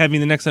not having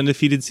the next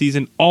undefeated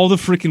season? All the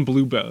freaking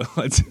Blue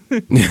Bloods.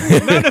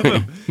 None of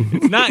them.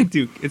 It's not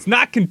Duke. It's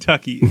not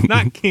Kentucky. It's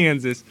not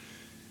Kansas.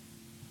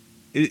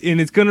 And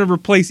it's going to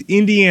replace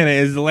Indiana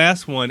as the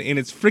last one, and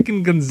it's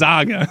freaking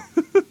Gonzaga.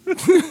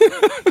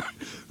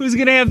 Who's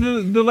going to have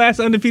the last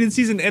undefeated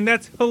season, and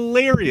that's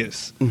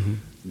hilarious.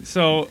 Mm-hmm.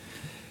 So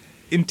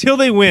until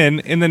they win,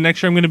 and then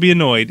next year I'm going to be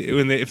annoyed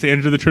if they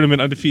enter the tournament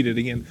undefeated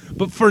again.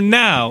 But for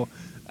now,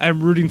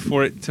 I'm rooting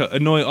for it to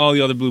annoy all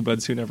the other Blue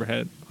Bloods who never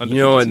had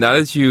undefeated season. Now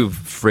that you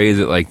phrase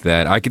it like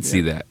that, I could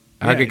see that.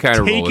 I could kind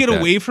of roll with that. Take it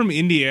away from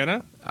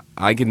Indiana?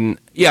 I can,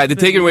 to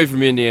take it away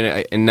from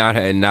Indiana and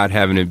not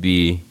having it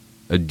be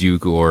a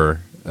Duke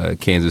or a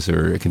Kansas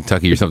or a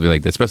Kentucky or something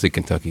like that, especially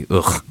Kentucky.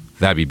 Ugh,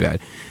 that'd be bad.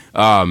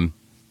 I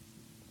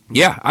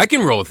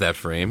can roll with that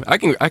frame. I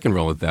can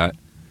roll with that.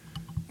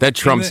 That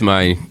trumps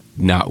my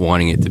not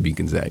wanting it to be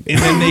Gonzaga.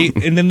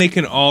 And then they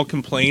can all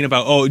complain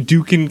about,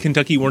 Duke and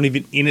Kentucky weren't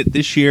even in it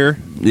this year.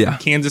 Yeah.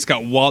 Kansas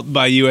got walloped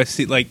by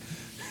USC. Like,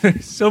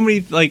 so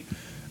many, like,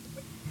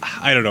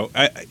 I don't know.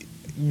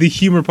 The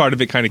humor part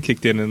of it kind of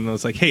kicked in, and I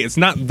was like, hey, it's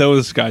not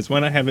those guys. Why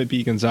not have it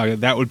be Gonzaga?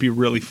 That would be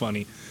really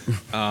funny.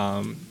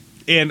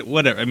 And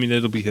whatever. I mean,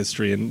 it'll be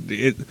history. And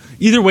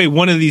either way,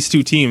 one of these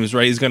two teams,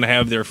 right, is going to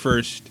have their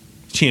first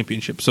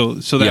championship. So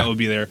that will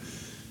be there.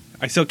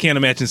 I still can't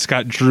imagine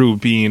Scott Drew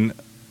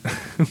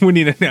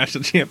winning a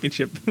national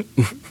championship.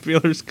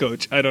 Baylor's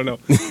coach. I don't know.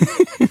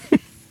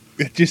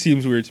 It just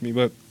seems weird to me.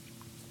 But,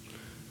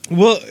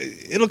 well,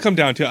 it'll come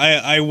down to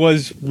I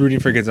was rooting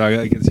for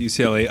Gonzaga against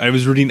UCLA. I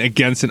was rooting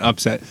against an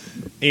upset.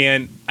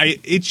 And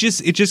it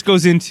just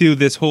goes into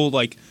this whole,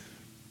 like,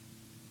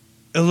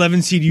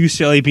 11 seed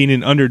UCLA being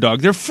an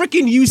underdog. They're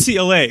freaking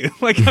UCLA.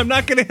 Like, I'm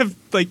not going to have,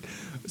 like,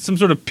 some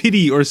sort of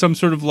pity or some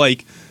sort of,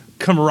 like,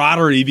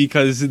 camaraderie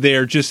because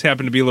they're just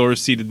happen to be lower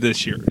seeded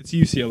this year. It's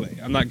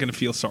UCLA. I'm not going to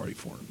feel sorry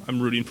for them.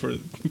 I'm rooting for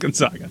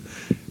Gonzaga.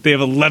 They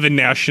have 11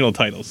 national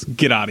titles.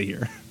 Get out of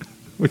here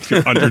with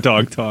your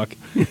underdog talk.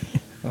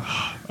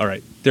 All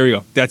right, there we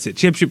go. That's it.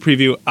 Championship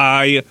preview.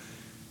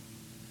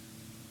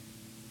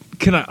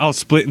 I'll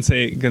split and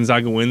say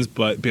Gonzaga wins,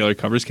 but Baylor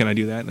covers. Can I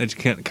do that? I just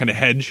can't kind of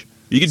hedge.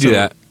 You can do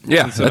that.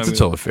 Yeah, that's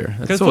totally fair.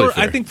 I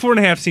think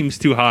 4.5 seems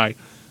too high.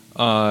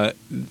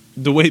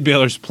 The way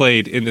Baylor's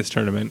played in this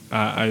tournament,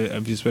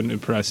 I've just been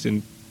impressed.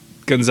 And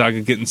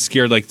Gonzaga getting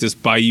scared like this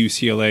by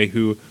UCLA,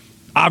 who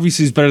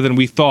obviously is better than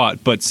we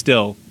thought, but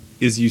still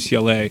is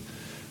UCLA.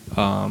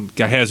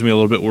 Has me a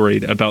little bit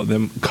worried about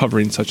them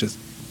covering such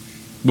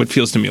what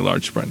feels to me a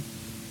large spread.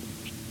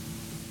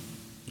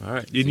 All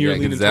right. In your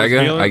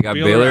Gonzaga, I got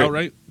Baylor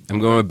outright. I'm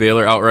going with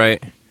Baylor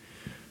outright.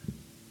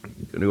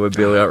 Going to go with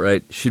Baylor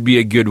outright. Should be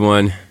a good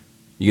one.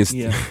 You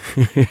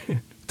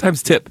can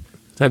times tip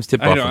I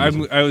off.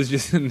 know. I was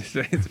just going to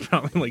say it's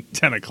probably like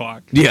 10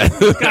 o'clock. Yeah,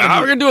 we're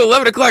gonna do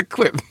 11 o'clock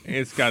quip.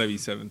 It's got to be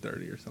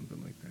 7:30 or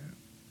something like that.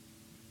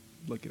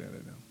 Looking at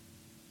it now.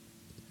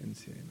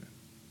 NCAA,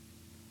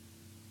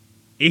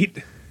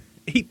 man.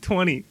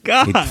 8:20.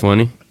 God.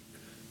 8:20.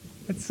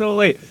 It's so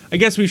late. I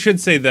guess we should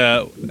say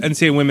the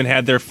NCAA women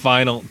had their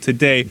final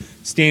today.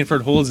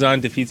 Stanford holds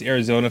on, defeats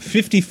Arizona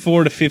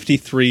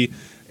 54-53.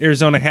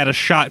 Arizona had a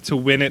shot to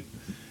win it.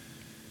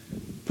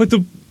 Put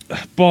the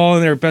ball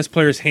in their best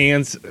player's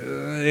hands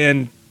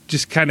and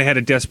just kind of had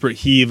a desperate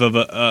heave of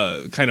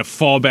a kind of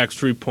fallback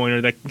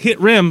three-pointer that hit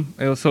rim,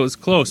 so it was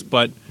close.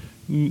 But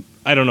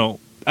I don't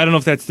know. I don't know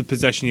if that's the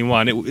possession you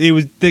want. It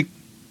was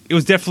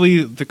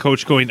definitely the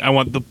coach going, I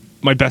want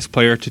my best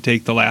player to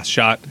take the last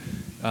shot.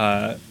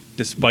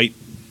 Despite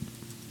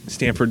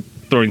Stanford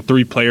throwing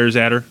 3 players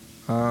at her.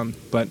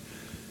 But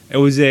it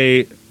was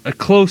a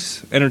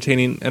close,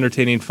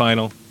 entertaining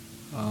final.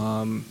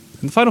 And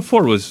the Final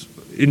Four was,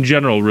 in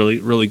general, really,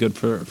 really good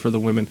for the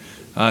women.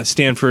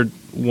 Stanford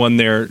won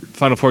their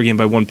Final Four game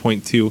by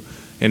 1.2,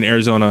 and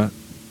Arizona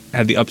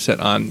had the upset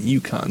on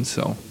UConn.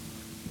 So,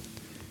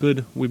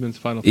 good women's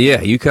Final Four. Yeah,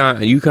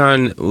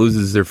 UConn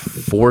loses their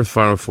 4th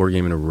Final Four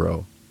game in a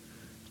row.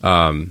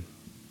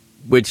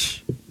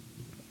 Which...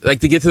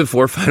 Like, to get to the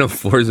 4 Final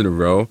Fours in a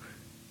row,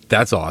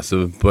 that's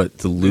awesome. But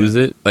to lose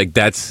it, like,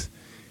 that's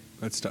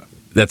tough.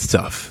 That's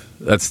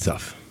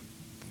tough.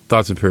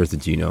 Thoughts and prayers to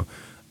Gino.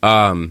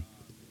 And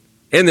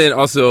then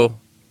also,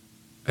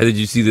 did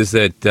you see this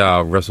that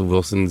Russell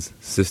Wilson's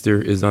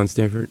sister is on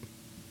Stanford?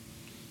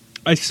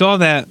 I saw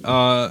that.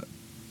 I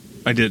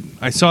did.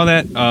 I saw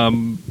that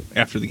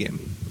after the game.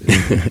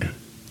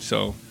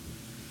 So,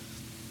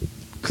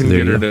 couldn't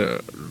get her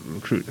to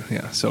recruit.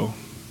 Yeah, so...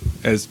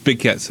 As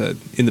Big Cat said,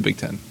 in the Big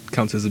Ten,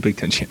 counts as a Big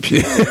Ten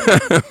champion.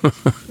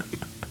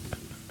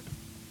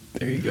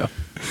 There you go.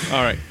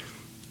 All right.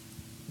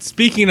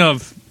 Speaking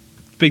of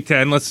Big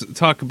Ten, let's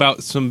talk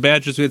about some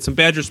Badgers. We had some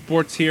Badger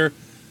sports here,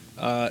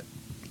 I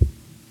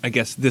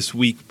guess, this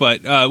week.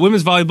 But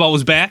women's volleyball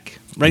was back,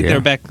 right? Yeah. They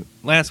were back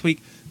last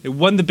week. They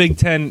won the Big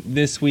Ten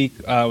this week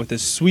with a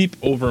sweep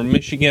over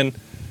Michigan.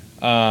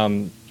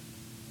 And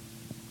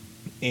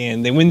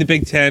they win the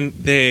Big Ten.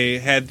 They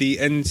had the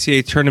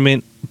NCAA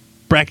tournament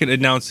bracket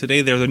announced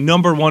today. They're the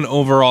number 1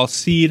 overall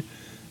seed.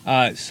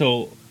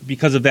 So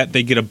because of that,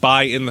 they get a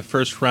bye in the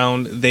first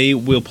round. They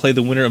will play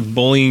the winner of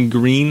Bowling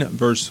Green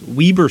versus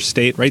Weber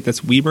State, right?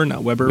 That's Weber,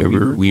 not Weber.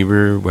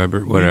 Weber,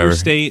 whatever. Weber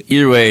State.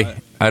 Either way,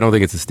 I don't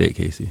think it's a state,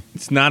 Casey.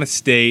 It's not a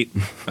state.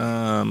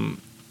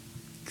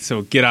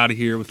 So get out of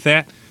here with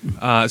that.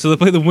 So they'll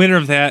play the winner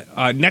of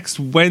that next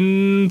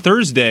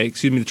Thursday.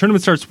 Excuse me. The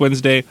tournament starts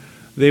Wednesday.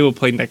 They will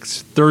play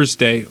next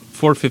Thursday,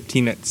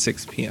 4:15 at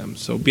 6 p.m.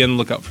 So be on the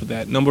lookout for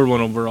that. Number 1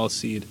 overall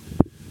seed.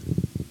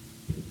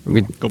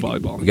 Go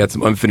volleyball. We got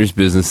some unfinished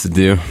business to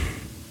do.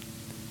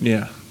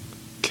 Yeah.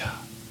 God.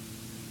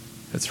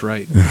 That's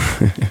right.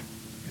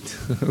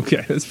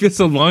 Okay, this feels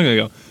so long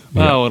ago.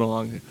 Wow, what a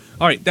long.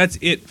 All right, that's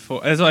it for.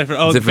 That's all I for.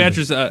 Oh, the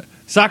Badgers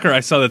soccer. I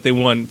saw that they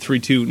won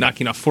 3-2,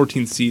 knocking off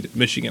 14th seed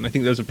Michigan. I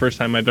think that was the first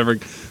time I've ever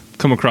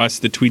come across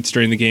the tweets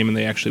during the game, and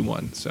they actually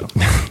won. So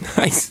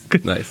nice.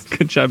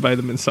 Good job by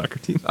the men's soccer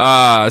team.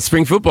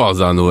 Spring football is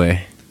on the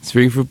way.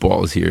 Spring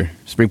football is here.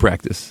 Spring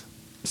practice.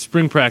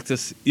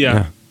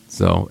 Yeah.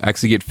 So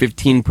actually get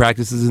 15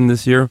 practices in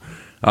this year.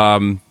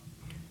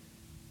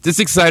 Just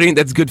exciting.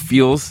 That's good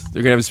feels.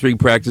 They're gonna have a spring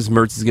practice.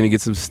 Mertz is gonna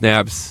get some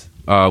snaps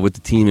with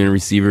the team and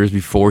receivers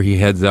before he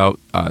heads out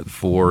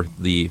for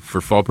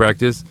fall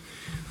practice.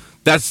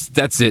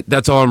 That's it.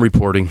 That's all I'm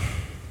reporting.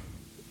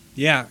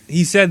 Yeah,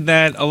 he said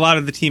that a lot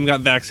of the team got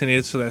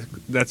vaccinated, so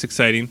that's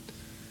exciting.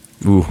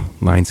 Ooh,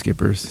 line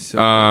skippers.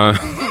 So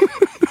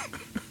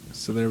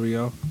there we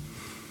go.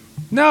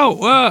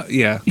 No,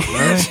 yeah.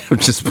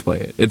 Just play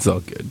it. It's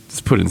all good.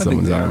 Just put it in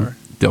someone's arm.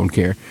 Don't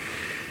care.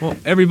 Well,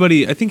 I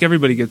think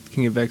everybody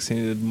can get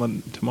vaccinated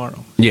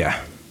tomorrow.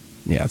 Yeah,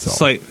 it's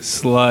all.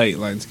 Slight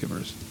line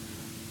skippers.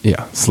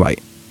 Yeah,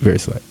 slight. Very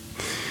slight.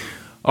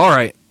 All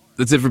right.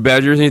 That's it for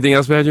Badgers. Anything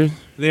else, Badgers?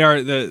 They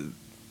are the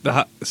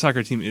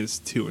soccer team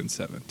is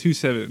 2-7,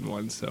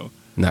 2-7-1. So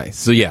nice.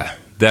 So yeah,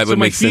 that would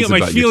make sense.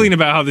 My feeling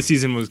about how the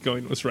season was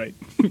going was right.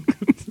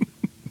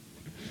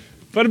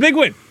 But a big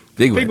win.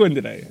 Big win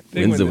today.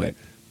 Wins the win.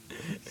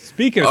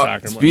 Speaking of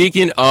soccer.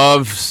 Speaking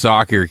of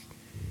soccer,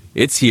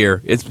 it's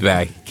here. It's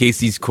back.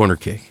 Casey's corner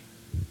kick.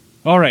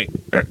 All right.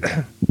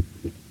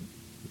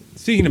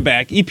 Speaking of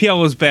back, EPL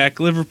was back.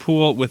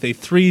 Liverpool with a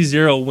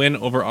 3-0 win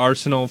over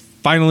Arsenal.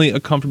 Finally, a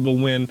comfortable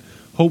win.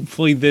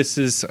 Hopefully, this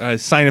is a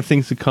sign of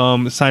things to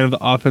come, a sign of the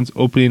offense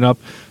opening up.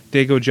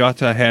 Diego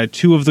Jota had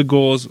 2 of the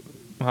goals.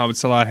 Mohamed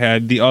Salah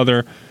had the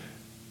other.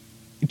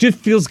 It just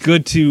feels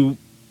good to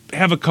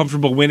have a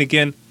comfortable win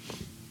again.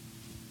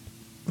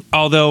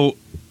 Although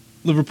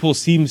Liverpool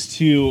seems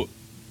to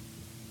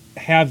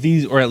have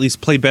these, or at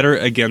least play better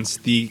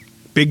against the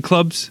big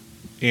clubs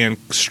and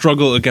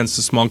struggle against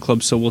the small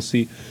clubs. So we'll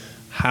see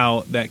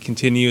how that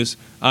continues.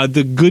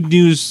 The good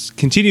news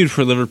continued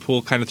for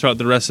Liverpool kind of throughout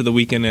the rest of the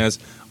weekend as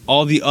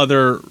all the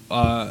other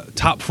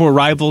top four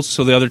rivals,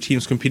 so the other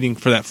teams competing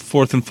for that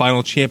fourth and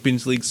final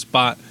Champions League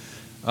spot,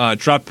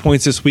 dropped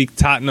points this week.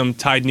 Tottenham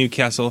tied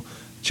Newcastle,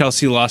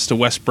 Chelsea lost to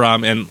West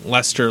Brom, and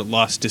Leicester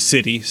lost to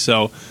City.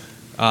 So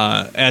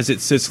as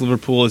it sits,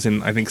 Liverpool is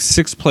in, I think,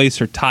 sixth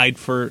place or tied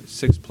for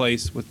sixth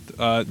place with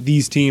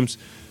these teams.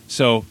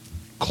 So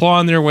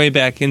clawing their way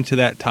back into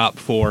that top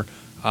four,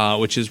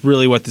 which is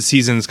really what the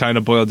season's kind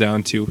of boiled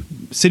down to.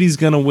 City's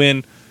going to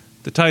win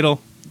the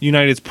title.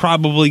 United's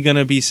probably going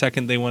to be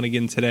second. They won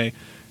again today.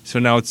 So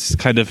now it's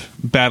kind of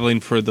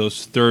battling for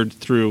those third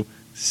through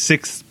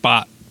sixth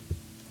spot,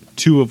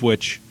 two of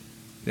which,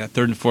 that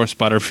third and fourth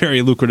spot, are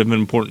very lucrative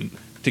and important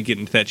to get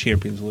into that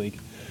Champions League.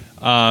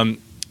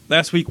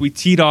 Last week we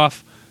teed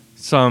off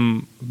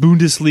some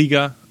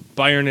Bundesliga,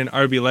 Bayern and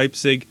RB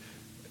Leipzig.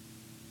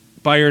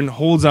 Bayern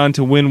holds on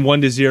to win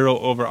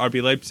 1-0 over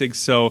RB Leipzig,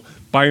 so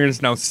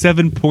Bayern's now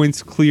 7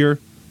 points clear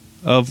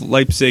of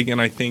Leipzig, and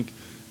I think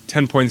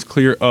 10 points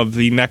clear of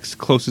the next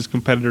closest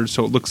competitor,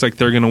 so it looks like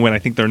they're going to win, I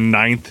think, their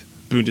 9th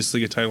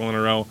Bundesliga title in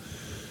a row.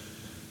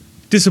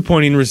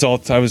 Disappointing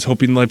results. I was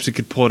hoping Leipzig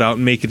could pull it out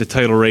and make it a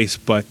title race,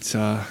 but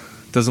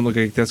doesn't look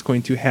like that's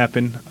going to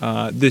happen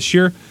this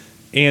year.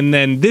 And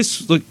then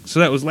so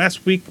that was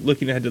last week.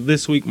 Looking ahead to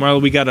this week,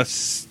 Marlo, we got a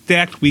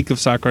stacked week of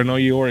soccer. I know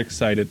you're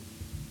excited.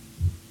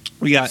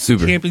 We got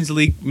Champions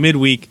League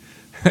midweek.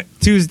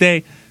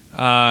 Tuesday,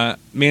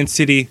 Man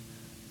City,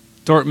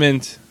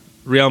 Dortmund,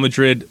 Real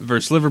Madrid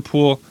versus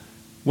Liverpool.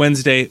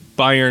 Wednesday,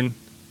 Bayern,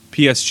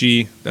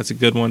 PSG. That's a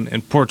good one.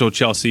 And Porto,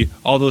 Chelsea.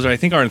 All those, I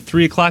think, are in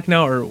 3 o'clock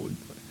now, or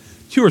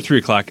 2 or 3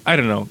 o'clock. I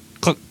don't know.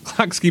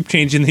 Clocks keep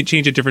changing. They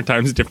change at different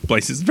times in different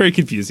places. It's very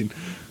confusing.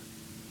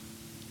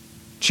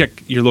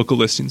 Check your local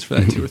listings for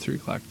that 2 or 3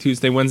 o'clock.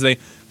 Tuesday, Wednesday.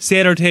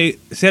 Saturday,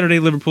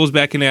 Liverpool's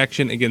back in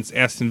action against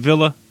Aston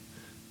Villa.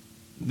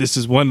 This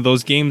is one of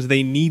those games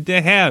they need to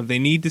have. They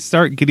need to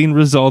start getting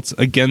results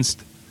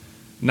against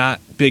not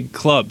big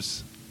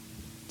clubs.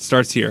 It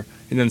starts here.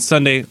 And then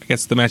Sunday, I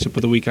guess the matchup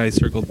of the week I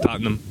circled,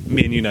 Tottenham,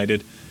 Man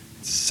United.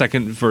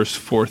 Second versus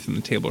fourth in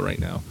the table right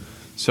now.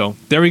 So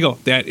there we go.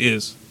 That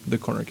is the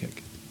corner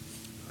kick.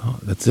 Oh,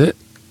 that's it.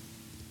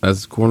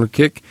 That's the corner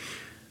kick.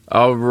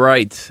 All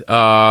right.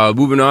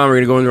 Moving on, we're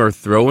going to go into our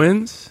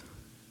throw-ins.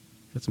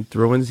 Got some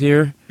throw-ins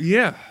here.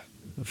 Yeah.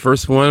 The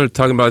first one, we're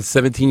talking about a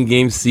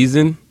 17-game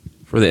season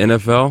for the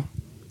NFL.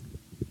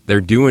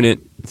 They're doing it.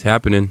 It's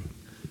happening.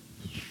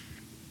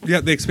 Yeah,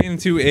 they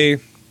expanded to a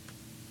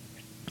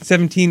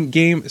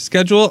 17-game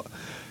schedule,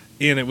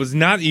 and it was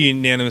not a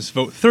unanimous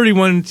vote.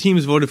 31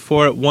 teams voted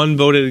for it. 1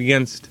 voted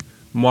against.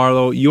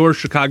 Marlo, your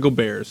Chicago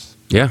Bears.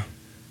 Yeah.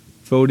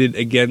 Voted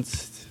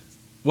against.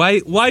 Why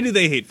do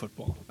they hate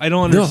football? I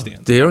don't understand.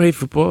 No, they don't hate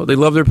football. They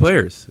love their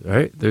players,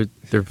 right? They're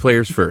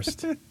players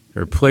first.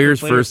 They're players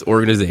first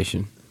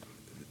organization.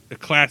 A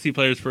classy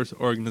players first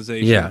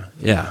organization.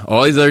 Yeah.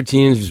 All these other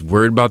teams just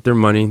worried about their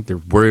money. They're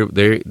worried.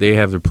 They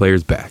have their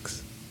players'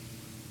 backs.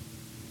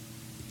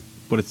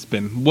 What a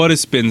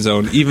spin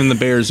zone. Even the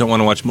Bears don't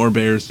want to watch more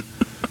Bears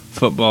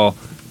football.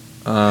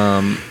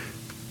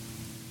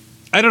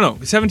 I don't know.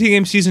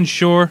 17-game season,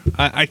 sure.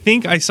 I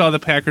think I saw the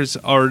Packers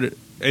are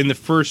in the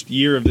first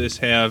year of this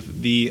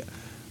have the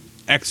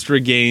extra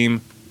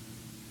game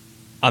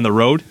on the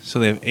road, so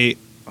they have 8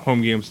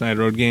 home games, 9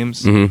 road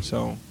games. Mm-hmm.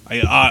 So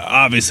I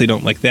obviously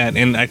don't like that,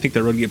 and I think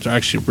the road games are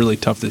actually really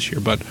tough this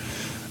year. But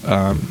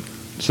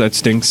so that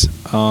stinks.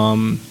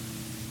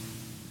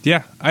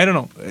 Yeah, I don't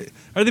know.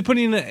 Are they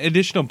putting in an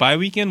additional bye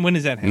weekend? When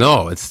is that happening?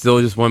 No, it's still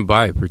just 1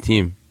 bye per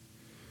team.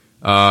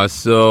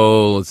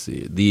 So let's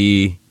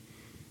see.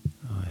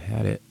 I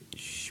had it.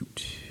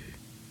 Shoot.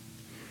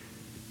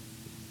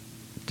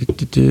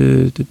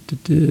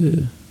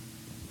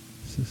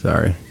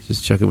 Sorry,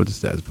 just checking with the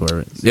stats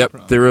part.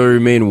 Yep, there will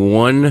remain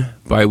 1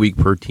 bye week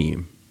per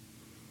team.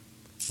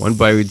 1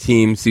 bye week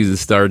team. Season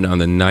started on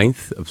the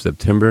 9th of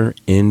September,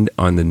 end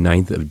on the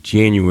 9th of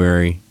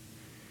January.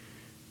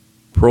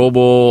 Pro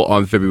Bowl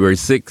on February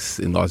 6th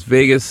in Las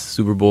Vegas.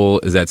 Super Bowl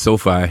is at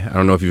SoFi. I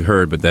don't know if you've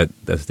heard, but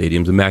that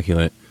stadium's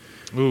immaculate.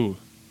 Ooh,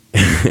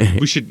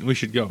 we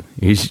should go.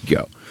 You should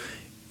go,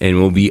 and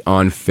we'll be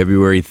on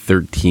February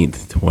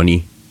 13th,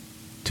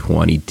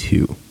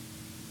 2022.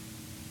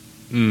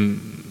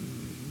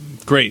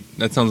 Great.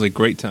 That sounds like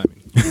great timing.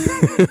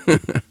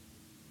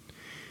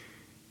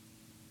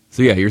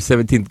 So yeah, your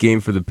 17th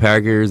game for the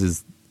Packers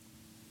is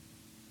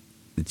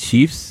the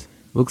Chiefs.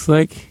 Looks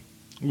like.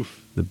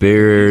 Oof. The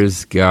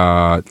Bears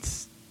got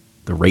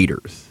the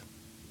Raiders.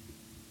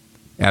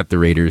 At the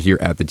Raiders,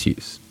 you're at the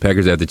Chiefs.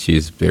 Packers at the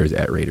Chiefs, Bears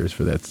at Raiders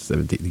for that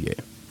 17th game.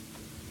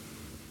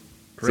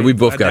 Great. So we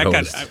both got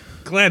hosts. I'm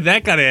glad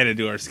that got added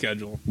to our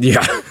schedule.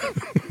 Yeah,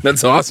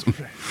 that's awesome.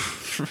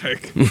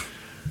 Frick.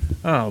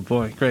 Oh,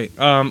 boy, great.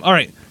 All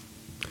right.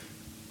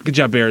 Good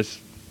job, Bears.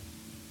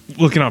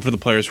 Looking out for the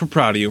players. We're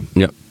proud of you.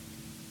 Yep.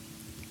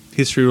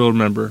 History will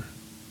remember.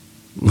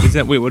 Is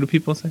that, wait, what do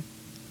people say?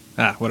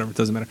 Whatever. It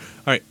doesn't matter.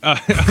 All right.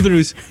 Other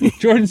news.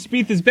 Jordan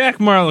Spieth is back,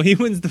 Marlo. He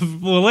wins the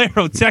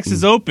Valero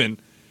Texas Open.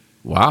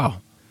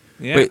 Wow.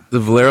 Yeah. Wait, the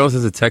Valeros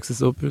is a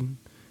Texas Open?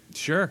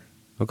 Sure.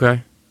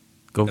 Okay.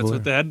 Go That's Valero.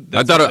 what that.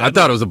 I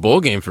thought it was a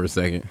bowl game for a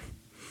second.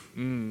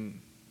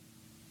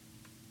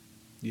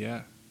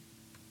 Yeah.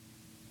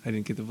 I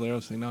didn't get the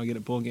Valeros thing. Now I get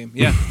a bowl game.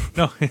 Yeah.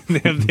 No, they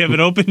have it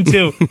open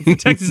too.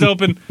 Texas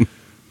Open.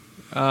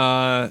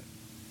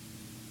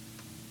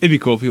 It'd be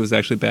cool if he was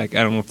actually back.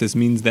 I don't know if this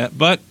means that,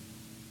 but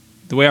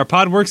the way our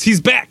pod works, he's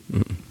back.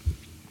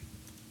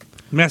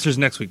 Masters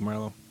next week,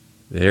 Marlo.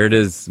 There it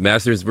is.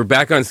 Masters. We're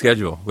back on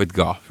schedule with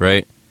golf,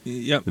 right?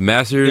 Yep. The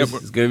Masters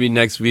is going to be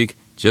next week,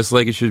 just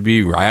like it should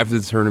be, right after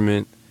the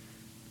tournament.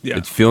 Yeah.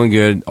 It's feeling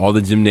good. All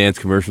the Jim Nance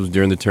commercials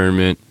during the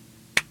tournament.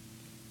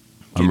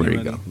 I'm ready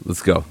to go.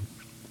 Let's go.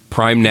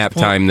 Prime nap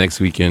time next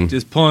weekend.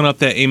 Just pulling up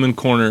that Amen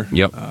Corner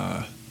Yep.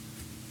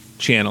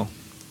 channel.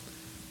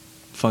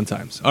 Fun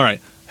times. All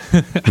right.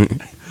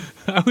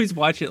 I always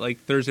watch it like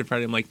Thursday,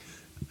 Friday. I'm like,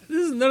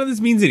 none of this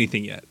means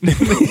anything yet.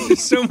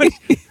 There's so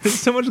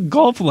much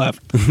golf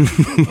left.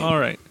 All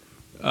right.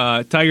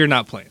 Tiger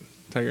not playing.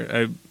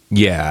 Tiger.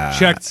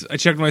 Yeah. I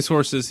checked my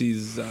sources.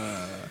 He's.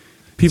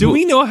 Do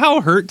we know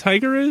how hurt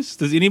Tiger is?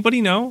 Does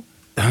anybody know?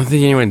 I don't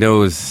think anyone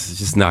knows. It's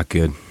just not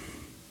good.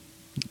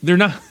 They're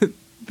not.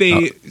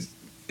 It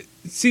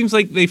seems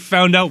like they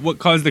found out what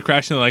caused the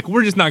crash, and they're like,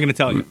 "We're just not going to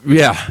tell you."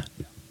 Yeah.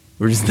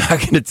 We're just not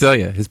going to tell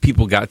you. His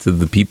people got to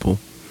the people.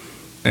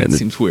 That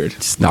seems weird.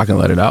 Just not going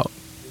to let it out.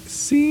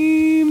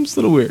 Seems a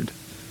little weird.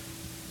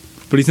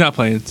 But he's not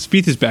playing.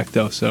 Spieth is back,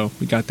 though, so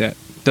we got that.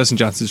 Dustin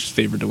Johnson's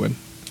favored to win.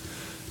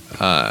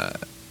 I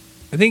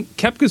think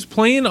Koepka's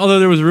playing, although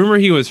there was a rumor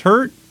he was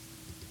hurt.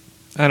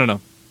 I don't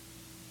know.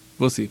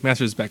 We'll see.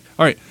 Masters is back.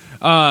 All right.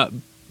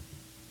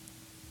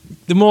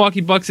 The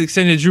Milwaukee Bucks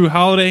extended Drew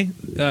Holiday,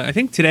 I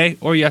think today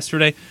or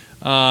yesterday.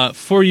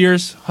 4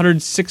 years,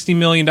 $160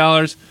 million.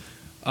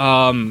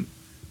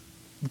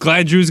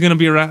 Glad Drew's going to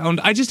be around.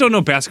 I just don't know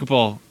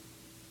basketball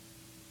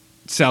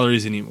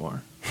salaries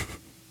anymore.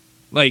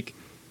 Like,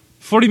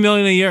 $40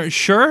 million a year,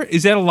 sure.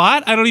 Is that a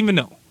lot? I don't even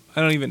know.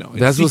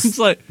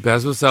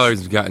 Basketball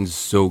salaries have gotten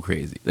so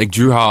crazy. Like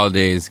Drew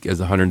Holiday has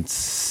a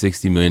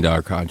 $160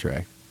 million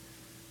contract.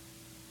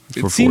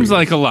 It seems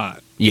like a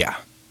lot. Yeah.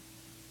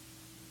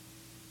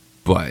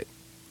 But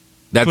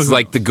that's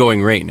like the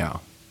going rate now,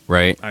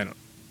 right?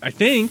 I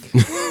think.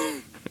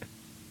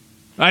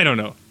 I don't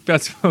know.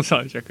 Basketball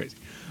salaries are crazy.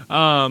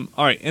 All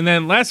right. And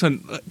then last one,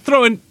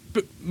 throw in,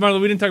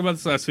 Marlo, we didn't talk about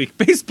this last week.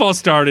 Baseball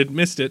started.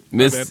 Missed it.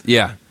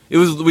 Yeah. It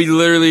was, we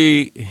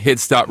literally hit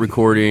stop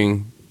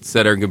recording,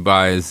 said our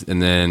goodbyes,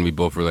 and then we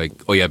both were like,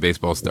 oh yeah,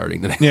 baseball's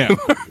starting today. Yeah.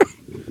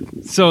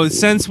 So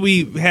since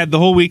we had the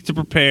whole week to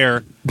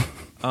prepare,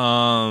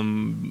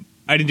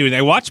 I didn't do anything.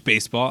 I watched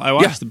baseball. I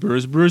watched the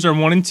Brewers. Brewers are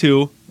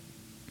 1-2.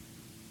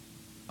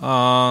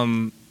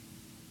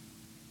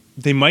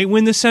 They might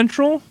win the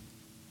Central.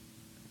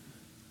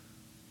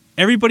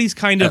 Everybody's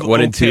kind of at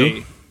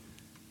 1-2.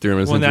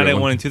 Okay. Well, not at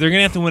 1-2. They're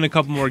gonna have to win a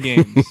couple more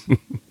games,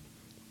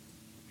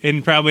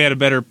 and probably at a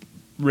better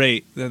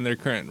rate than their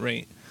current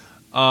rate.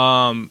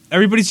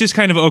 Everybody's just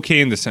kind of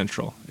okay in the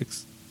Central,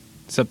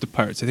 except the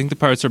Pirates. I think the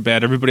Pirates are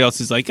bad. Everybody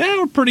else is like,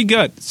 we're pretty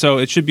good. So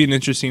it should be an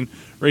interesting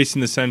race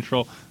in the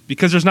Central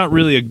because there's not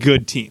really a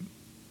good team.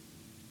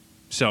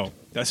 So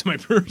that's my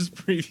Brewers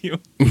preview.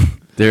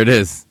 There it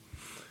is.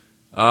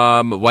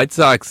 White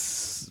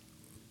Sox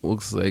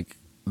looks like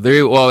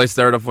they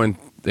started off when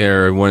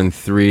they're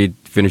 1-3,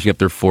 finishing up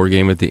their 4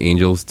 game with the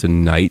Angels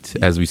tonight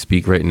as we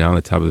speak right now. On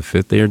the top of the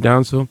 5th, they are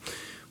down. So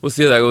we'll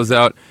see how that goes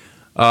out.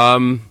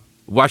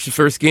 Watched the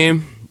first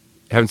game.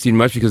 Haven't seen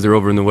much because they're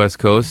over in the West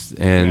Coast,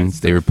 and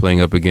they were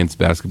playing up against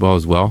basketball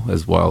as well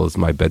as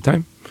my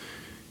bedtime.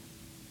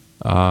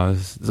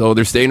 So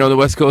they're staying on the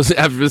West Coast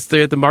after this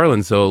stay at the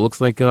Marlins. So it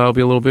looks like I'll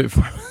be a little bit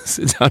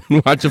sit down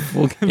and watch a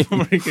full game.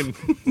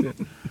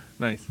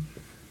 Nice.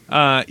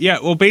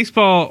 Well,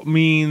 baseball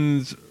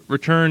means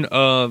return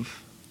of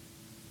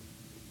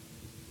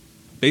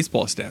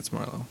baseball stats,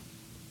 Marlo.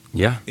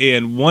 Yeah.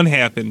 And one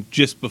happened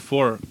just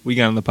before we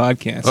got on the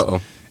podcast.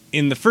 Uh-oh.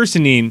 In the first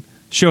inning,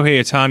 Shohei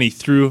Ohtani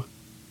threw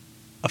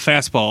a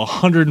fastball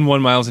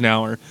 101 miles an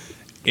hour.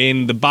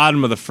 In the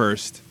bottom of the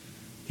first,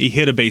 he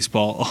hit a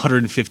baseball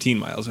 115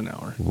 miles an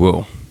hour.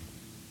 Whoa.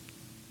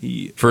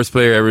 First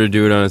player ever to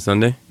do it on a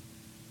Sunday?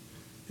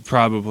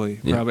 Probably.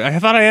 I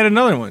thought I had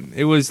another one.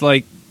 It was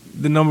like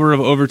the number of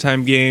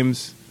overtime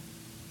games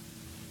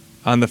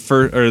on the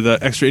first, or the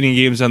extra inning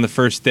games on the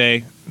first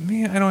day.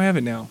 Man, I don't have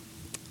it now.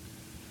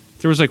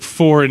 There was like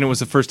 4, and it was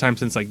the first time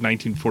since like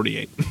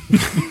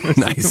 1948.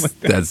 Nice. Like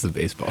That's the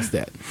baseball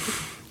stat.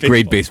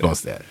 Great baseball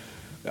stat.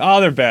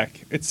 Oh, they're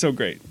back. It's so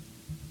great.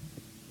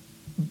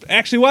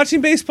 Actually,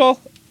 watching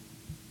baseball,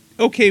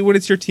 okay when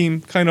it's your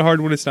team, kind of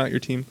hard when it's not your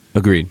team.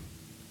 Agreed.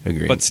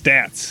 But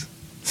stats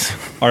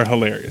are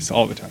hilarious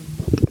all the time.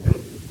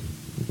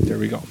 There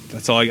we go.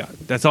 That's all I got.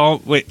 That's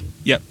all. Wait.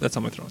 Yep, that's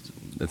all my throws.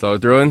 That's all the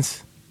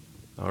throw-ins?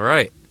 All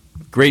right.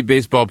 Great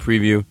baseball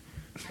preview.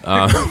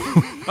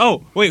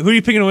 Oh, wait. Who are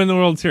you picking to win the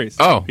World Series?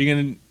 Oh. Are you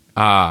going to...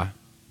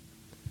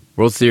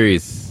 World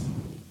Series,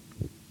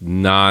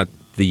 not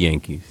the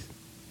Yankees.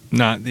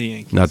 Not the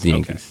Yankees. Not the Okay.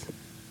 Yankees.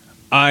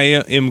 I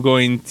am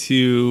going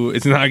to.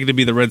 It's not going to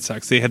be the Red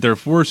Sox. They had their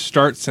worst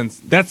start since.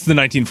 That's the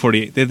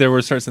 1948. They had their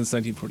worst start since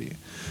 1948.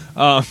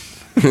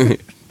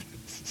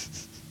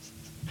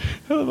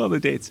 I love all the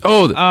dates.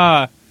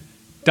 Oh,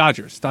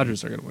 Dodgers.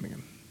 Dodgers are going to win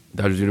again.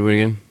 Dodgers going to win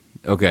again?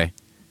 Okay.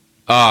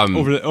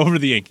 Over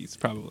the Yankees,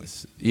 probably.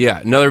 Yeah,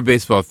 another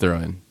baseball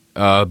throw-in.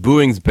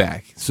 Booing's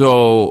back.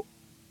 So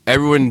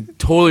everyone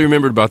totally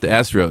remembered about the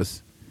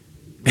Astros.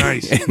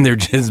 Nice. And they're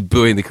just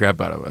booing the crap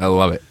out of it. I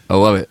love it. I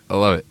love it. I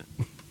love it.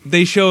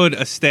 They showed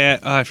a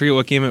stat. I forget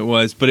what game it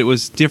was, but it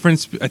was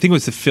difference. I think it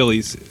was the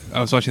Phillies.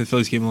 I was watching the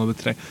Phillies game a little bit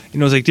today.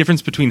 And it was like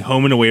difference between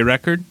home and away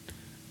record.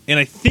 And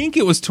I think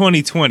it was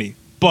 2020.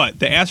 But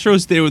the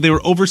Astros, they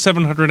were over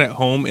 700 at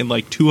home and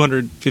like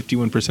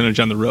 251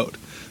 percentage on the road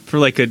for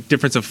like a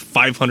difference of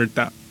 500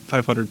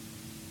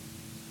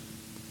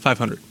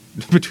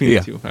 between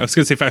the two. I was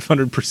going to say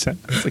 500%.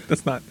 I was like,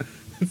 that's not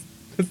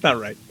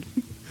right.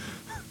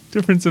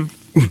 Difference of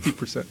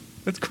 50%.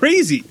 That's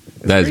crazy.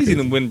 That's crazy in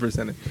the win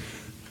percentage.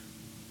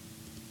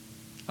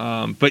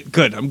 But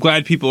good. I'm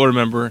glad people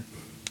remember.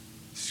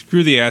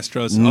 Screw the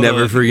Astros.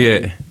 Never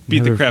forget. Beat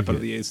Never the crap forget. out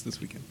of the A's this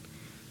weekend.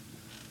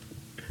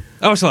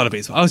 I watched a lot of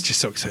baseball. I was just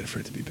so excited for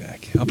it to be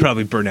back. I'll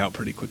probably burn out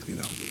pretty quickly,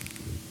 though.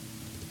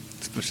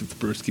 Especially if the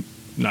Brewers keep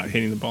not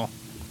hitting the ball.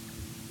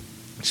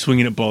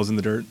 Swinging at balls in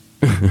the dirt.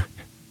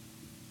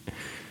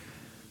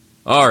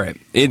 All right.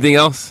 Anything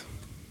else?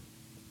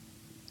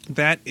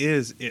 That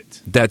is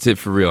it. That's it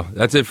for real.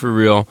 That's it for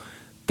real.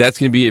 That's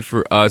going to be it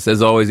for us.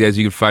 As always, guys,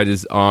 you can find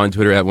us on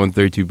Twitter at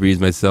 132breeze,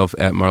 myself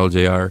at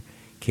MarlJR,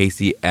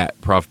 Casey at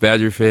Prof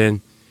Badger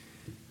Fan.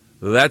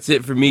 That's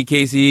it for me,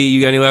 Casey.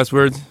 You got any last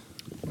words?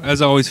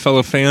 As always,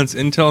 fellow fans,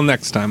 until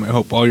next time, I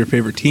hope all your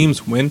favorite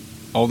teams win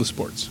all the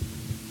sports.